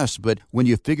cost less. But when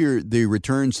you figure the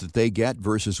returns that they get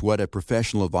versus what a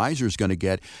professional advisor is going to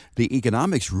get, the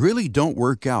economics really don't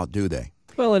work out, do they?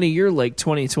 Well, in a year like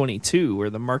 2022, where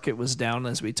the market was down,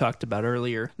 as we talked about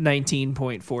earlier,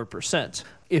 19.4%.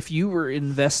 If you were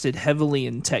invested heavily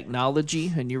in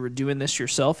technology and you were doing this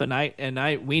yourself,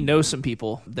 we know some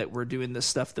people that were doing this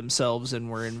stuff themselves and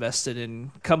were invested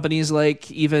in companies like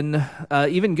even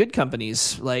good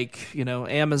companies like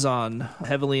Amazon,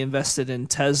 heavily invested in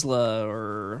Tesla,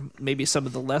 or maybe some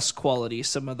of the less quality,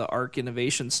 some of the ARK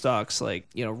innovation stocks like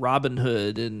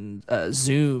Robinhood and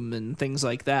Zoom and things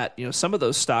like that. Some of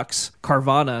those stocks,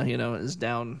 Carvana, is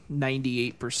down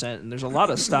 98%, and there's a lot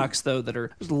of stocks though that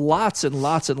are lots and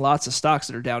lots of stocks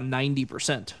that are down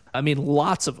 90%.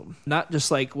 Lots of them. Not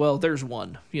just like, well, there's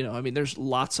one. There's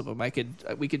lots of them.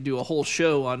 We could do a whole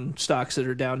show on stocks that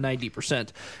are down 90%.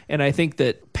 And I think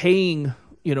that paying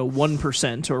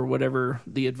 1% or whatever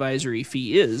the advisory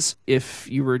fee is, if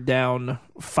you were down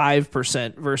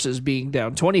 5% versus being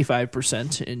down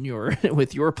 25% in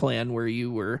with your plan where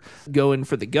you were going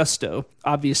for the gusto,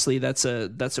 obviously that's a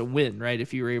win, right?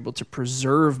 If you were able to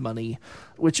preserve money,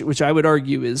 which I would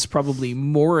argue is probably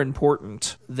more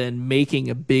important than making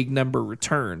a big number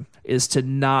return, is to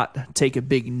not take a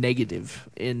big negative,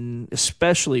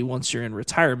 especially once you're in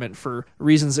retirement, for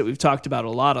reasons that we've talked about a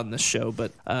lot on this show.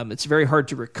 But it's very hard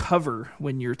to recover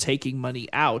when you're taking money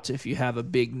out if you have a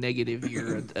big negative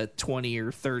year, a 20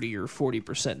 or 30 or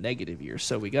 40% negative year.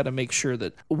 So we got to make sure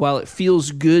that while it feels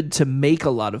good to make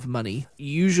a lot of money,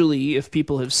 usually if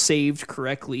people have saved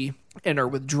correctly and are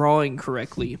withdrawing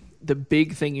correctly, the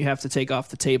big thing you have to take off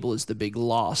the table is the big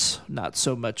loss, not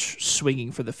so much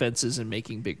swinging for the fences and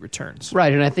making big returns.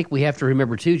 Right, and I think we have to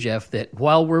remember too, Jeff, that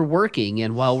while we're working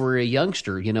and while we're a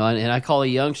youngster, and I call a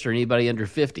youngster anybody under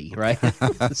 50, right?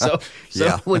 so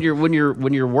yeah. when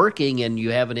you're working and you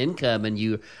have an income and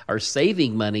you are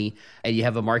saving money and you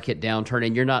have a market downturn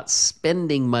and you're not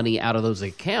spending money out of those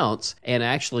accounts, and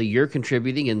actually you're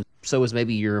contributing, and so is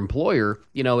maybe your employer,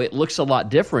 it looks a lot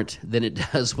different than it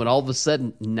does when all of a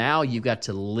sudden now you've got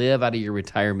to live out of your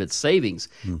retirement savings.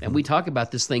 Mm-hmm. And we talk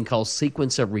about this thing called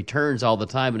sequence of returns all the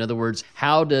time. In other words,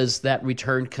 how does that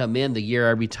return come in the year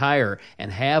I retire?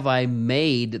 And have I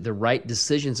made the right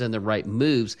decisions and the right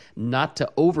moves not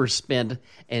to overspend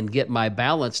and get my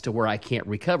balance to where I can't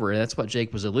recover? And that's what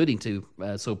Jake was alluding to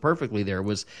so perfectly there,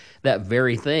 was that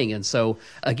very thing. And so,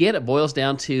 again, it boils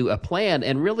down to a plan.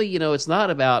 And really, it's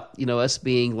not about us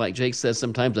being, like Jake says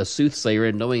sometimes, a soothsayer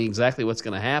and knowing exactly what's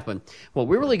going to happen. What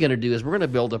we're really going to do is we're going to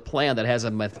build a plan that has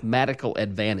a mathematical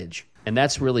advantage. And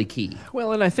that's really key.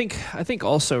 Well, and I think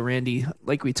also, Randy,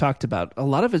 like we talked about, a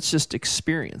lot of it's just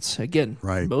experience. Again,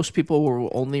 right. Most people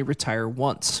will only retire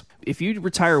once. If you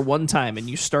retire one time and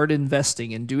you start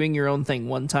investing and doing your own thing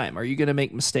one time, are you going to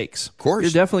make mistakes? Of course.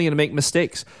 You're definitely going to make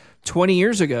mistakes. 20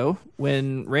 years ago,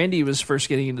 when Randy was first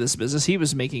getting into this business, he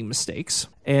was making mistakes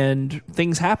and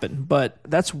things happen. But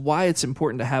that's why it's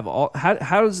important to have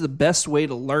how is the best way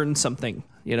to learn something?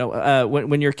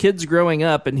 When your kid's growing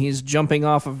up and he's jumping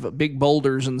off of big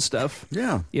boulders and stuff,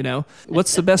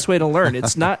 what's the best way to learn?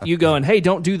 It's not you going, hey,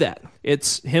 don't do that.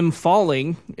 It's him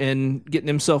falling and getting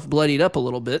himself bloodied up a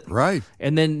little bit. Right.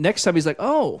 And then next time he's like,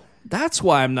 oh, that's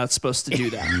why I'm not supposed to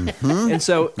do that. And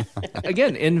so,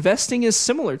 again, investing is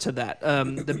similar to that.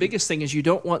 The biggest thing is you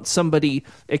don't want somebody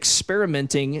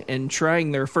experimenting and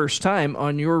trying their first time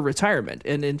on your retirement.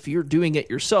 And if you're doing it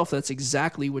yourself, that's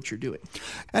exactly what you're doing.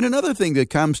 And another thing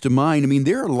that comes to mind,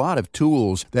 there are a lot of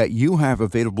tools that you have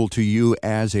available to you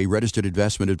as a registered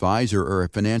investment advisor or a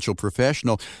financial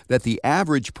professional that the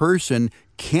average person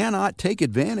cannot take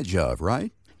advantage of,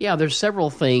 right? Yeah, there's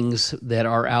several things that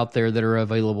are out there that are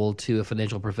available to a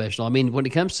financial professional. When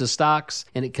it comes to stocks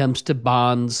and it comes to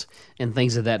bonds and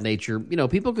things of that nature,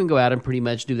 people can go out and pretty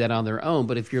much do that on their own.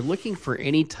 But if you're looking for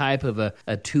any type of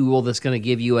a tool that's going to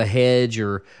give you a hedge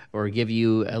or give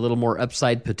you a little more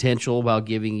upside potential while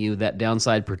giving you that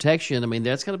downside protection,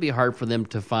 that's going to be hard for them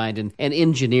to find and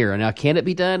engineer. Now, can it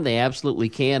be done? They absolutely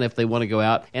can if they want to go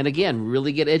out and, again,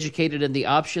 really get educated in the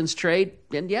options trade.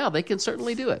 And yeah, they can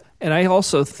certainly do it. And I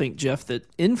also think, Jeff, that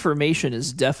information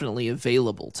is definitely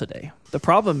available today. The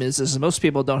problem is most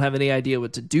people don't have any idea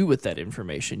what to do with that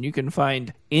information. You can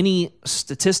find any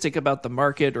statistic about the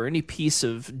market or any piece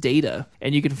of data,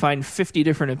 and you can find 50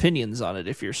 different opinions on it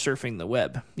if you're surfing the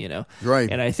web, Right.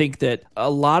 And I think that a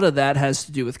lot of that has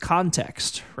to do with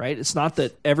context, right? It's not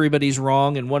that everybody's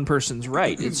wrong and one person's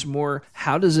right. It's more,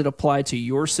 how does it apply to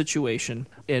your situation,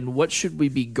 and what should we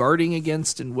be guarding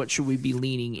against, and what should we be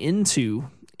leaning into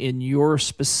in your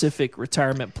specific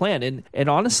retirement plan. And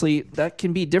honestly, that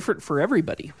can be different for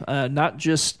everybody, not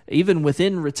just even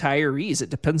within retirees. It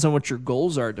depends on what your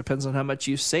goals are. It depends on how much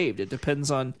you've saved. It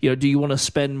depends on, do you want to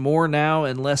spend more now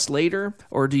and less later?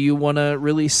 Or do you want to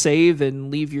really save and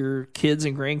leave your kids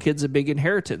and grandkids a big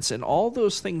inheritance? And all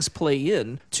those things play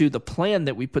in to the plan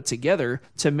that we put together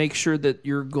to make sure that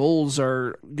your goals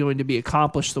are going to be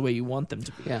accomplished the way you want them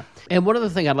to be. Yeah. And one other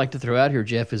thing I'd like to throw out here,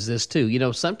 Jeff, is this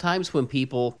too. Sometimes when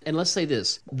people, and let's say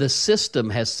this, the system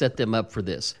has set them up for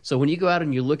this. So when you go out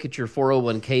and you look at your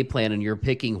 401k plan and you're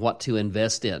picking what to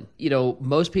invest in,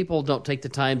 most people don't take the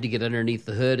time to get underneath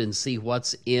the hood and see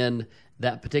what's in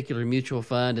that particular mutual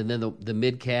fund and then the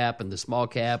mid cap and the small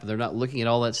cap, and they're not looking at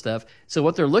all that stuff. So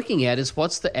what they're looking at is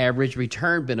what's the average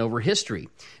return been over history.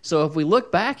 So if we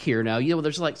look back here now,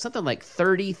 there's something like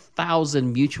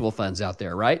 30,000 mutual funds out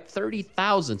there, right?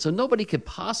 30,000. So nobody could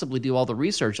possibly do all the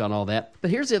research on all that.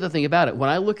 But here's the other thing about it. When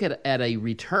I look at a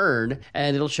return,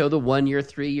 and it'll show the 1 year,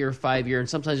 3 year, 5 year, and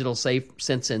sometimes it'll say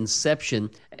since inception.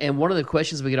 And one of the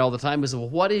questions we get all the time is, well,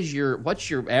 what's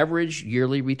your average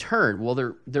yearly return?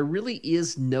 Well, there really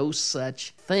is no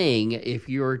such thing if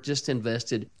you're just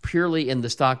invested purely in the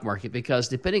stock market, because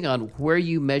depending on where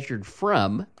you measured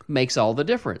from makes all the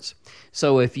difference.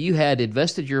 So if you had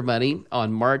invested your money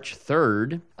on March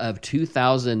 3rd of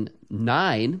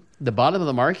 2009, the bottom of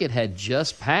the market had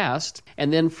just passed,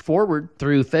 and then forward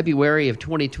through February of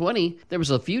 2020, there was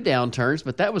a few downturns,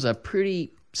 but that was a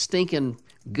pretty stinking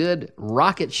good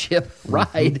rocket ship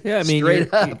ride. Yeah,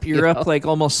 you're up like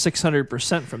almost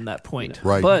 600% from that point.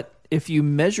 Right. But if you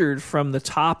measured from the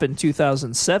top in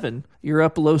 2007, you're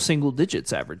up low single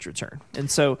digits average return. And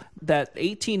so that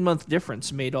 18-month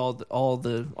difference made all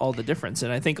the difference.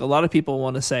 And I think a lot of people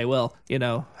want to say, well,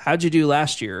 how'd you do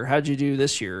last year? How'd you do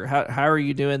this year? How are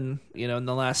you doing, in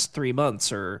the last 3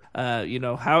 months? Or,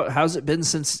 how's it been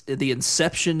since the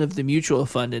inception of the mutual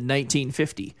fund in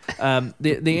 1950?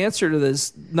 The answer to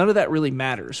this, none of that really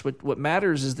matters. What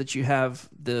matters is that you have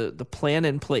the plan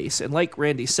in place. And like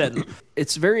Randy said,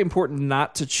 it's very important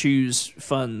not to choose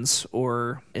funds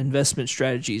or investment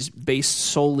strategies based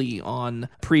solely on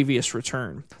previous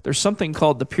return. There's something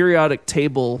called the periodic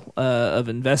table of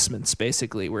investments,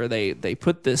 basically, where they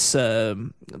put this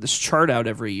chart out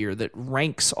every year that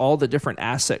ranks all the different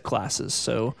asset classes.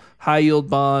 So high yield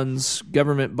bonds,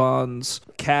 government bonds,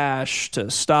 cash to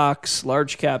stocks,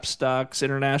 large cap stocks,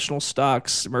 international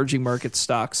stocks, emerging market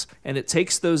stocks, and it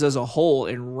takes those as a whole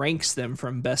and ranks them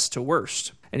from best to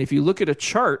worst. And if you look at a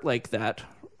chart like that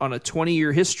on a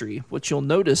 20-year history, what you'll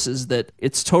notice is that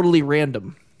it's totally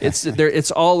random.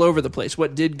 It's all over the place.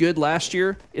 What did good last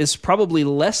year is probably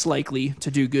less likely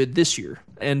to do good this year,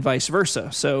 and vice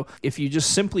versa. So if you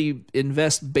just simply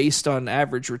invest based on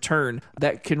average return,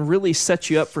 that can really set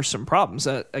you up for some problems.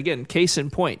 Again, case in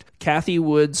point, Cathie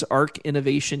Wood's ARK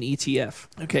Innovation ETF.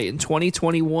 Okay, in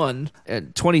 2021,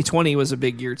 and 2020 was a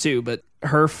big year too, but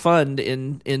her fund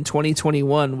in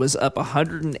 2021 was up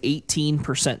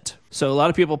 118%. So a lot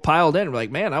of people piled in,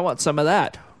 like, man, I want some of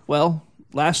that. Well,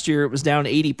 last year it was down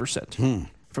 80%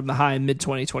 from the high in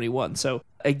mid-2021. So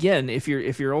again, if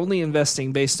you're only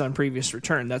investing based on previous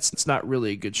return, it's not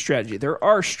really a good strategy. There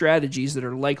are strategies that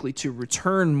are likely to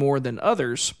return more than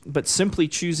others, but simply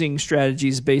choosing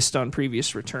strategies based on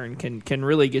previous return can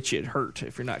really get you hurt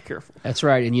if you're not careful. That's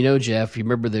right. And Jeff, you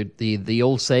remember the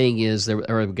old saying is,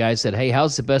 a guy said, hey,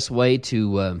 how's the best way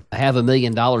to have $1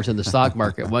 million in the stock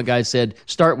market? One guy said,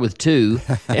 start with 2.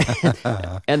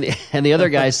 and the other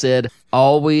guy said,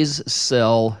 always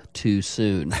sell too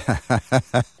soon.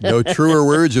 No truer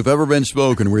words have ever been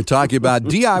spoken. We're talking about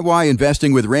DIY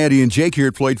investing with Randy and Jake here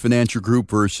at Floyd Financial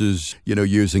Group versus,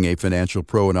 using a financial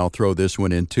pro. And I'll throw this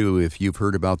one in too. If you've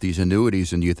heard about these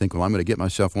annuities and you think, well, I'm going to get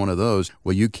myself one of those.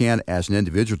 Well, you can, as an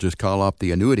individual, just call up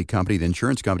the annuity company, the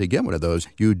insurance company, get one of those.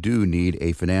 You do need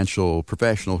a financial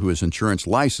professional who is insurance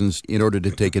licensed in order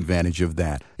to take advantage of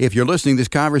that. If you're listening to this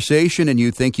conversation and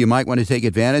you think you might want to take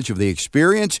advantage of the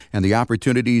experience and the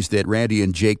opportunities that Randy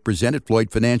and Jake present at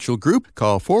Floyd Financial Group,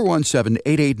 call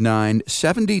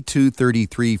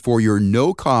 417-889-7233 for your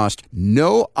no-cost,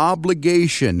 no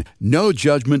obligation, no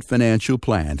judgment financial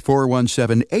plan.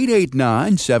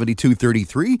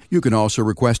 417-889-7233. You can also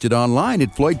request it online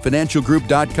at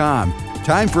floydfinancialgroup.com.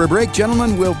 Time for a break,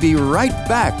 gentlemen. We'll be right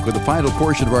back with the final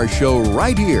portion of our show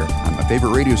right here on my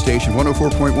favorite radio station,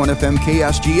 104.1 FM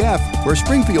KSGF, where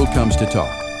Springfield comes to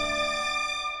talk.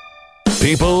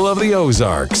 People of the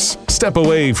Ozarks, step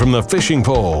away from the fishing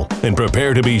pole and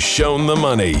prepare to be shown the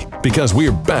money, because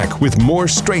we're back with more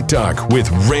Straight Talk with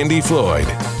Randy Floyd.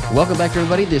 Welcome back,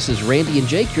 everybody. This is Randy and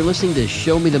Jake. You're listening to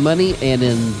Show Me the Money, and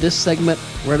in this segment,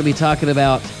 we're going to be talking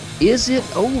about, is it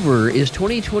over? Is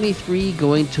 2023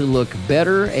 going to look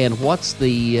better? And what's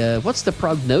the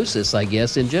prognosis, I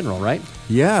guess, in general, right?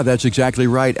 Yeah, that's exactly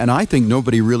right. And I think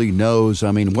nobody really knows,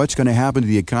 what's going to happen to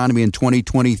the economy in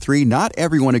 2023. Not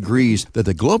everyone agrees that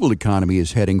the global economy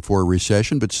is heading for a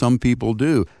recession, but some people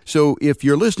do. So if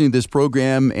you're listening to this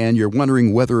program and you're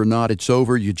wondering whether or not it's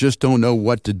over, you just don't know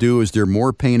what to do, is there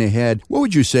more pain ahead? What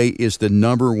would you say is the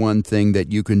number one thing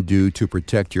that you can do to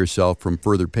protect yourself from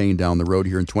further pain down the road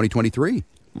here in 2023?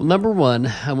 Well, number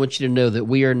one, I want you to know that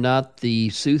we are not the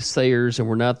soothsayers and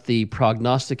we're not the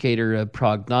prognosticator of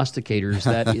prognosticators.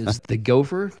 That is the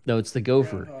gopher. No, it's the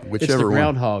gopher. Whichever it's the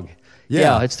groundhog. One.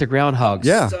 Yeah, it's the groundhogs.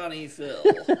 Yeah.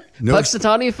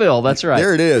 Puxatawny Phil, that's right.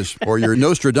 There it is. Or your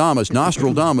Nostradamus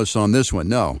on this one.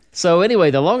 No. So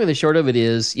anyway, the long and the short of it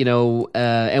is,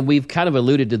 and we've kind of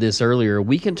alluded to this earlier,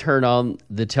 we can turn on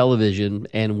the television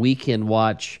and we can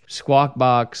watch Squawk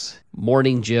Box,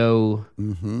 Morning Joe,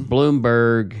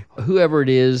 Bloomberg, whoever it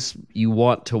is you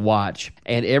want to watch,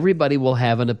 and everybody will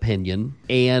have an opinion.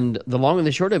 And the long and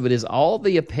the short of it is all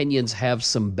the opinions have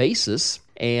some basis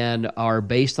and are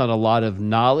based on a lot of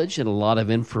knowledge and a lot of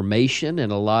information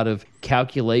and a lot of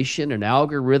calculation and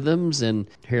algorithms. And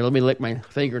here, let me lick my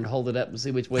finger and hold it up and see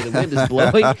which way the wind is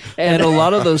blowing. And a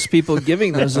lot of those people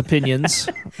giving those opinions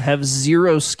have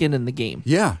zero skin in the game.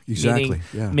 Yeah, exactly.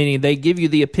 Meaning they give you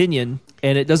the opinion,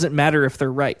 and it doesn't matter if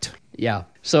they're right. Yeah.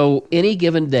 So any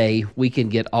given day, we can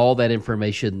get all that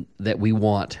information that we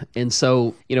want. And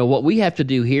so, what we have to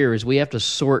do here is we have to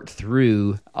sort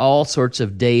through all sorts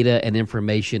of data and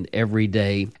information every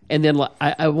day. And then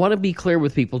I want to be clear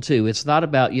with people too. It's not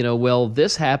about, well,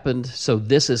 this happened, so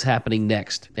this is happening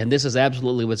next. And this is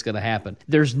absolutely what's going to happen.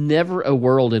 There's never a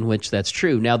world in which that's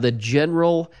true. Now, the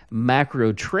general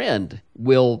macro trend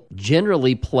will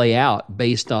generally play out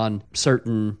based on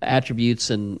certain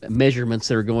attributes and measurements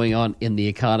that are going on in the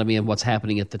economy and what's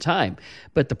happening at the time.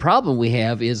 But the problem we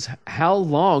have is, how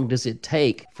long does it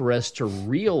take for us to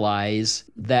realize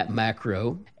that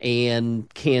macro? And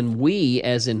can we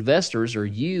as investors, or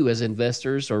you as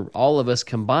investors, or all of us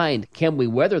combined, can we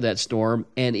weather that storm?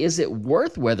 And is it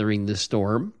worth weathering the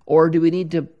storm? Or do we need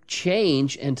to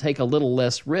change and take a little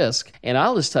less risk? And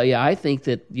I'll just tell you, I think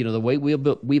that, the way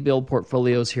we build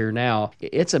portfolios here now,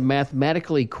 it's a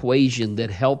mathematical equation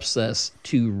that helps us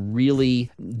to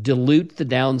really dilute the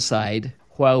downside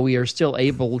while we are still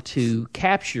able to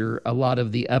capture a lot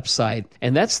of the upside.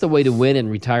 And that's the way to win in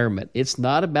retirement. It's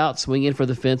not about swinging for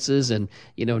the fences and,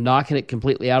 knocking it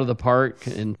completely out of the park.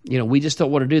 And, we just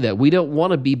don't want to do that. We don't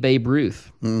want to be Babe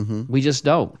Ruth. We just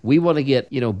don't. We want to get,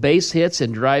 base hits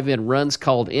and drive in runs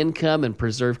called income and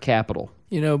preserve capital.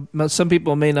 Some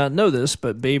people may not know this,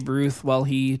 but Babe Ruth, while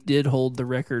he did hold the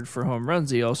record for home runs,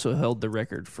 he also held the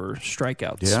record for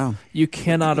strikeouts. Yeah. You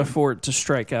cannot afford to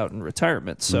strike out in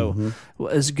retirement. So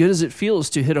as good as it feels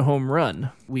to hit a home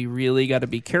run, we really got to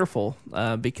be careful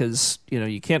because,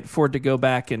 you can't afford to go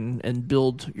back and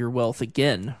build your wealth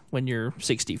again when you're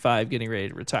 65 getting ready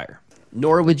to retire.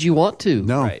 Nor would you want to.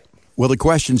 No. Right. Well, the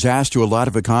questions asked to a lot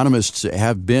of economists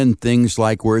have been things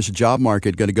like, where's the job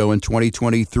market going to go in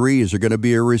 2023? Is there going to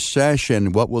be a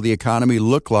recession? What will the economy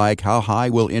look like? How high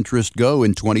will interest go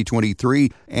in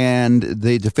 2023? And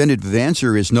the definitive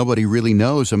answer is nobody really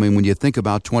knows. I mean, when you think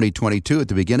about 2022, at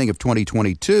the beginning of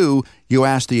 2022, you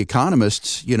asked the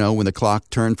economists, when the clock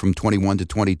turned from 21 to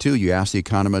 22, you asked the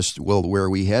economists, well, where are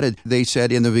we headed? They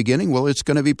said in the beginning, well, it's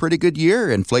going to be a pretty good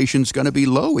year. Inflation's going to be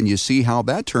low, and you see how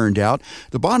that turned out.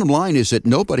 The bottom line is that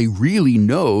nobody really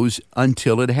knows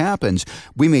until it happens.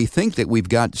 We may think that we've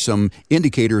got some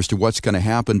indicators to what's going to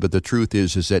happen, but the truth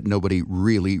is that nobody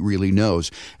really, really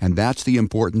knows. And that's the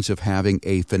importance of having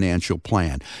a financial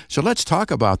plan. So let's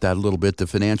talk about that a little bit, the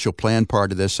financial plan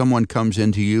part of this. Someone comes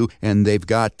into you and they've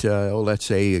got, let's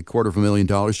say $250,000,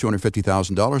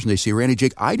 $250,000, and they say, Randy,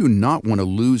 Jake, I do not want to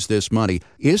lose this money.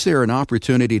 Is there an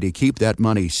opportunity to keep that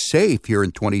money safe here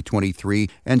in 2023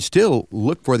 and still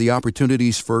look for the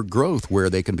opportunities for growth where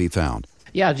they can be found?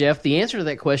 Yeah, Jeff, the answer to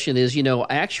that question is,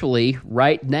 actually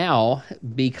right now,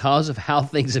 because of how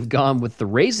things have gone with the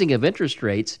raising of interest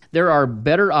rates, there are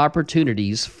better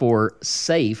opportunities for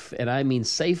safe, and I mean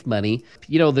safe money.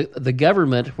 The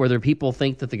government, whether people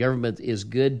think that the government is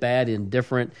good, bad,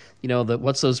 indifferent,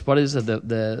 what is it,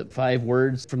 the 5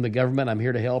 words from the government, I'm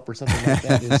here to help or something like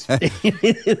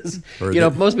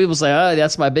that. Most people say,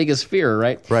 that's my biggest fear,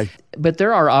 right? Right. But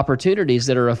there are opportunities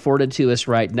that are afforded to us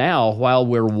right now while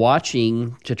we're watching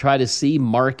to try to see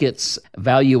markets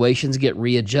valuations get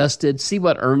readjusted, see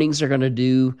what earnings are going to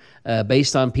do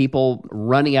based on people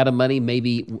running out of money,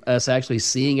 maybe us actually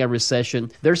seeing a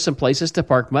recession. There's some places to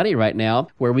park money right now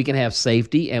where we can have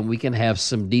safety and we can have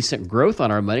some decent growth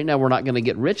on our money. Now, we're not going to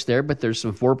get rich there, but there's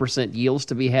some 4% yields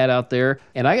to be had out there.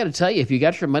 And I got to tell you, if you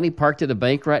got your money parked at a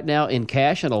bank right now in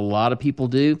cash, and a lot of people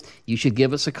do, you should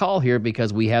give us a call here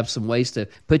because we have some ways to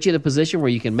put you in a position where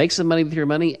you can make some money with your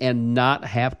money and not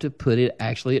have to put it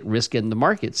actually at risk in the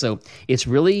market. So it's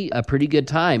really a pretty good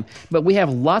time. But we have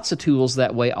lots of tools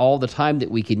that way all the time that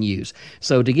we can use.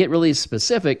 So to get really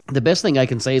specific, the best thing I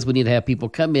can say is we need to have people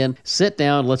come in, sit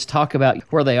down, let's talk about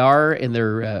where they are in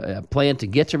their plan to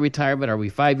get to retirement. Are we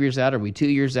 5 years out? Are we 2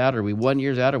 years out? Are we 1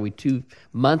 year out? Are we 2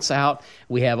 months out?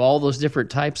 We have all those different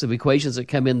types of equations that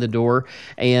come in the door.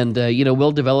 And,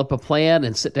 we'll develop a plan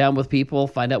and sit down with people,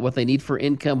 find out what they need for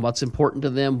income, what's important to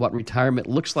them, what retirement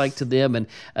looks like to them, and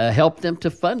help them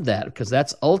to fund that, because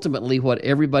that's ultimately what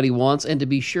everybody wants. And to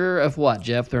be sure of what,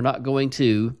 Jeff, they're not going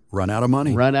to run out of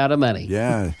money.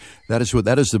 Yeah, that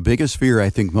is the biggest fear I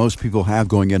think most people have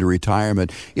going into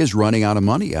retirement is running out of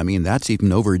money. I mean, that's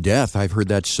even over death. I've heard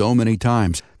that so many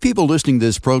times. People listening to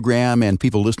this program and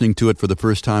people listening to it for the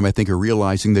first time, I think, are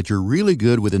realizing that you're really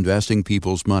good with investing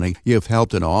people's money. You've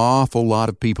helped an awful lot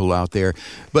of people out there.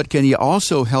 But can you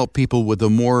also help people with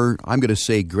the more, I'm going to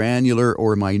say, granular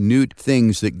or minute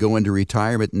things that go into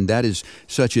retirement? And that is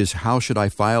such as, how should I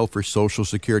file for Social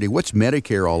Security? What's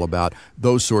Medicare all about?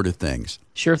 Those sort of things.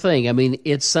 Sure thing. I mean,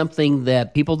 it's something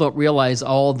that people don't realize,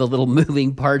 all the little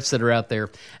moving parts that are out there.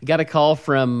 I got a call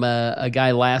from a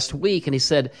guy last week, and he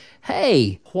said,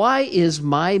 hey, why is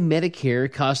my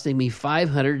Medicare costing me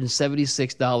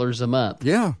 $576 a month?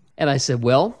 Yeah. And I said,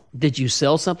 well, did you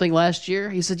sell something last year?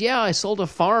 He said, yeah, I sold a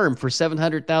farm for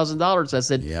 $700,000. I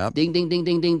said, yep. Ding, ding, ding,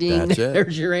 ding, ding, ding.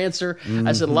 There's your answer. Mm-hmm.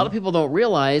 I said, a lot of people don't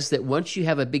realize that once you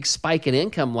have a big spike in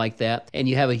income like that and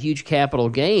you have a huge capital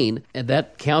gain, and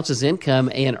that counts as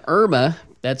income, and IRMA,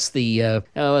 that's the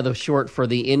short for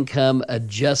the income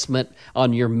adjustment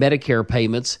on your Medicare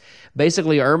payments.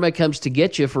 Basically, IRMA comes to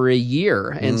get you for a year.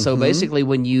 And so basically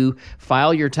when you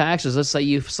file your taxes, let's say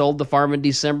you sold the farm in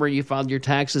December, you filed your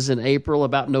taxes in April,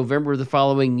 about November of the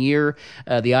following year,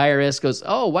 the IRS goes,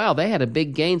 oh, wow, they had a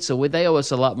big gain, so they owe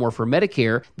us a lot more for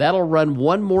Medicare. That'll run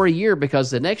one more year,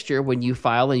 because the next year when you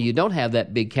file and you don't have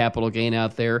that big capital gain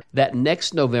out there, that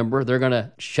next November, they're going to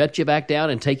shut you back down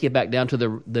and take you back down to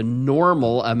the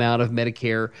normal amount of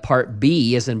Medicare Part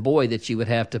B, as in boy, that you would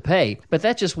have to pay. But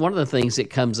that's just one of the things that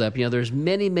comes up. There's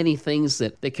many, many things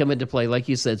that come into play. Like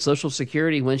you said, Social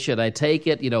Security, when should I take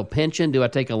it? Pension, do I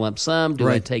take a lump sum? Do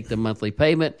I take the monthly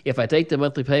payment? If I take the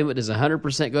monthly payment, does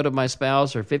 100% go to my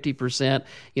spouse or 50%?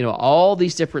 All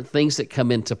these different things that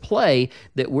come into play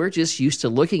that we're just used to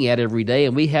looking at every day.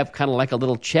 And we have kind of like a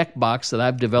little checkbox that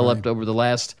I've developed over the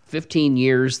last 15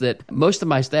 years that most of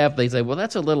my staff, they say, well,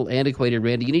 that's a little antiquated,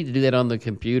 Randy. You need to do that on the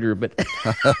computer. But,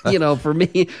 for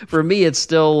me, it's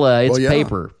still,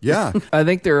 paper. Yeah. I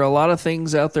think there are a lot of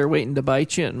things out there waiting to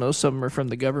bite you, and most of them are from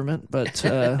the government, but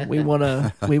we want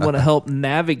to help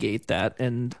navigate that.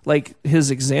 And like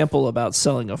his example about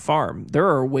selling a farm, there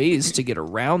are ways to get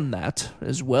around that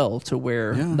as well, to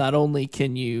where not only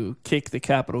can you kick the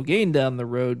capital gain down the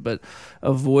road, but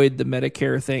avoid the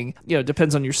Medicare thing. It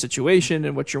depends on your situation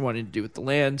and what you're wanting to do with the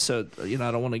land. So, I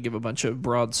don't want to give a bunch of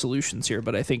broad solutions here,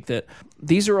 but I think that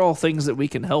these are all things that we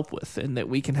can help with and that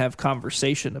we can have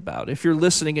conversation about. If you're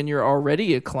listening and you're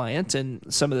already a client and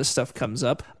some of this stuff comes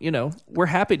up, we're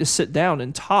happy to sit down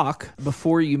and talk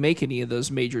before you make any of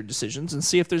those major decisions and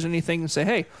see if there's anything, and say,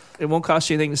 hey, it won't cost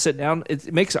you anything to sit down.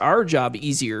 It makes our job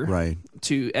easier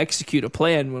to execute a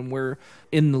plan when we're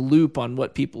in the loop on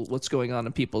what's going on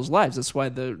in people's lives. That's why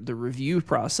the review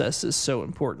process is so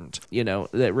important,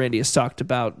 that Randy has talked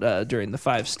about during the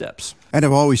 5 steps. And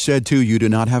I've always said, too, you do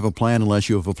not have a plan unless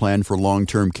you have a plan for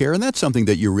long-term care. And that's something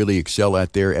that you really excel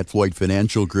at there at Floyd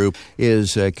Financial Group,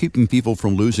 is keeping people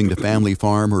from losing the family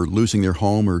farm or losing their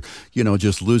home or,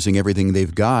 just losing everything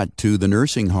they've got to the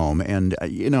nursing home. And,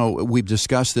 we've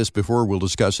discussed this before. We'll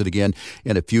discuss it again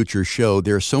in a future show.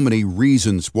 There are so many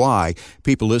reasons why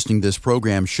people listening to this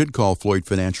program should call Floyd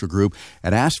Financial Group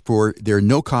and ask for their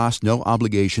no-cost,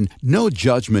 no-obligation,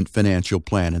 no-judgment financial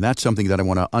plan. And that's something that I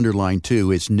want to underline,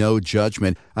 too, is no judgment.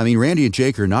 I mean, Randy and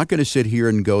Jake are not going to sit here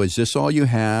and go, is this all you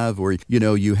have? Or,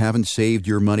 you haven't saved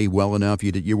your money well enough.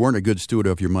 You weren't a good steward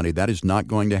of your money. That is not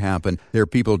going to happen. There are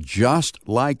people just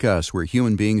like us. We're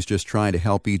human beings just trying to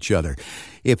help each other.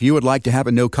 If you would like to have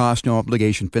a no-cost,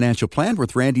 no-obligation financial plan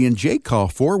with Randy and Jake, call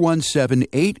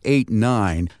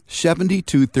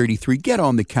 417-889-7233. Get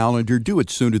on the calendar. Do it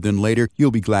sooner than later.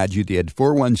 You'll be glad you did.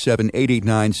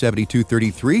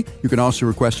 417-889-7233. You can also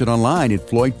request it online at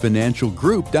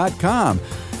floydfinancialgroup.com.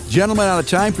 Gentlemen, out of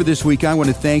time for this week. I want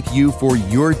to thank you for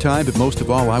your time, but most of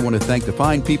all, I want to thank the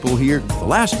fine people here, the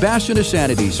last bastion of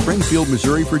sanity, Springfield,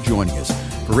 Missouri, for joining us.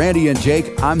 For Randy and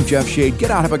Jake, I'm Jeff Shade. Get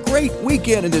out, have a great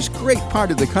weekend in this great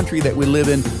part of the country that we live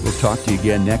in. We'll talk to you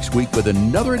again next week with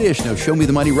another edition of Show Me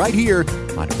the Money right here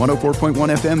on 104.1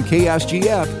 FM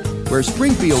KSGF, where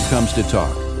Springfield comes to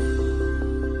talk.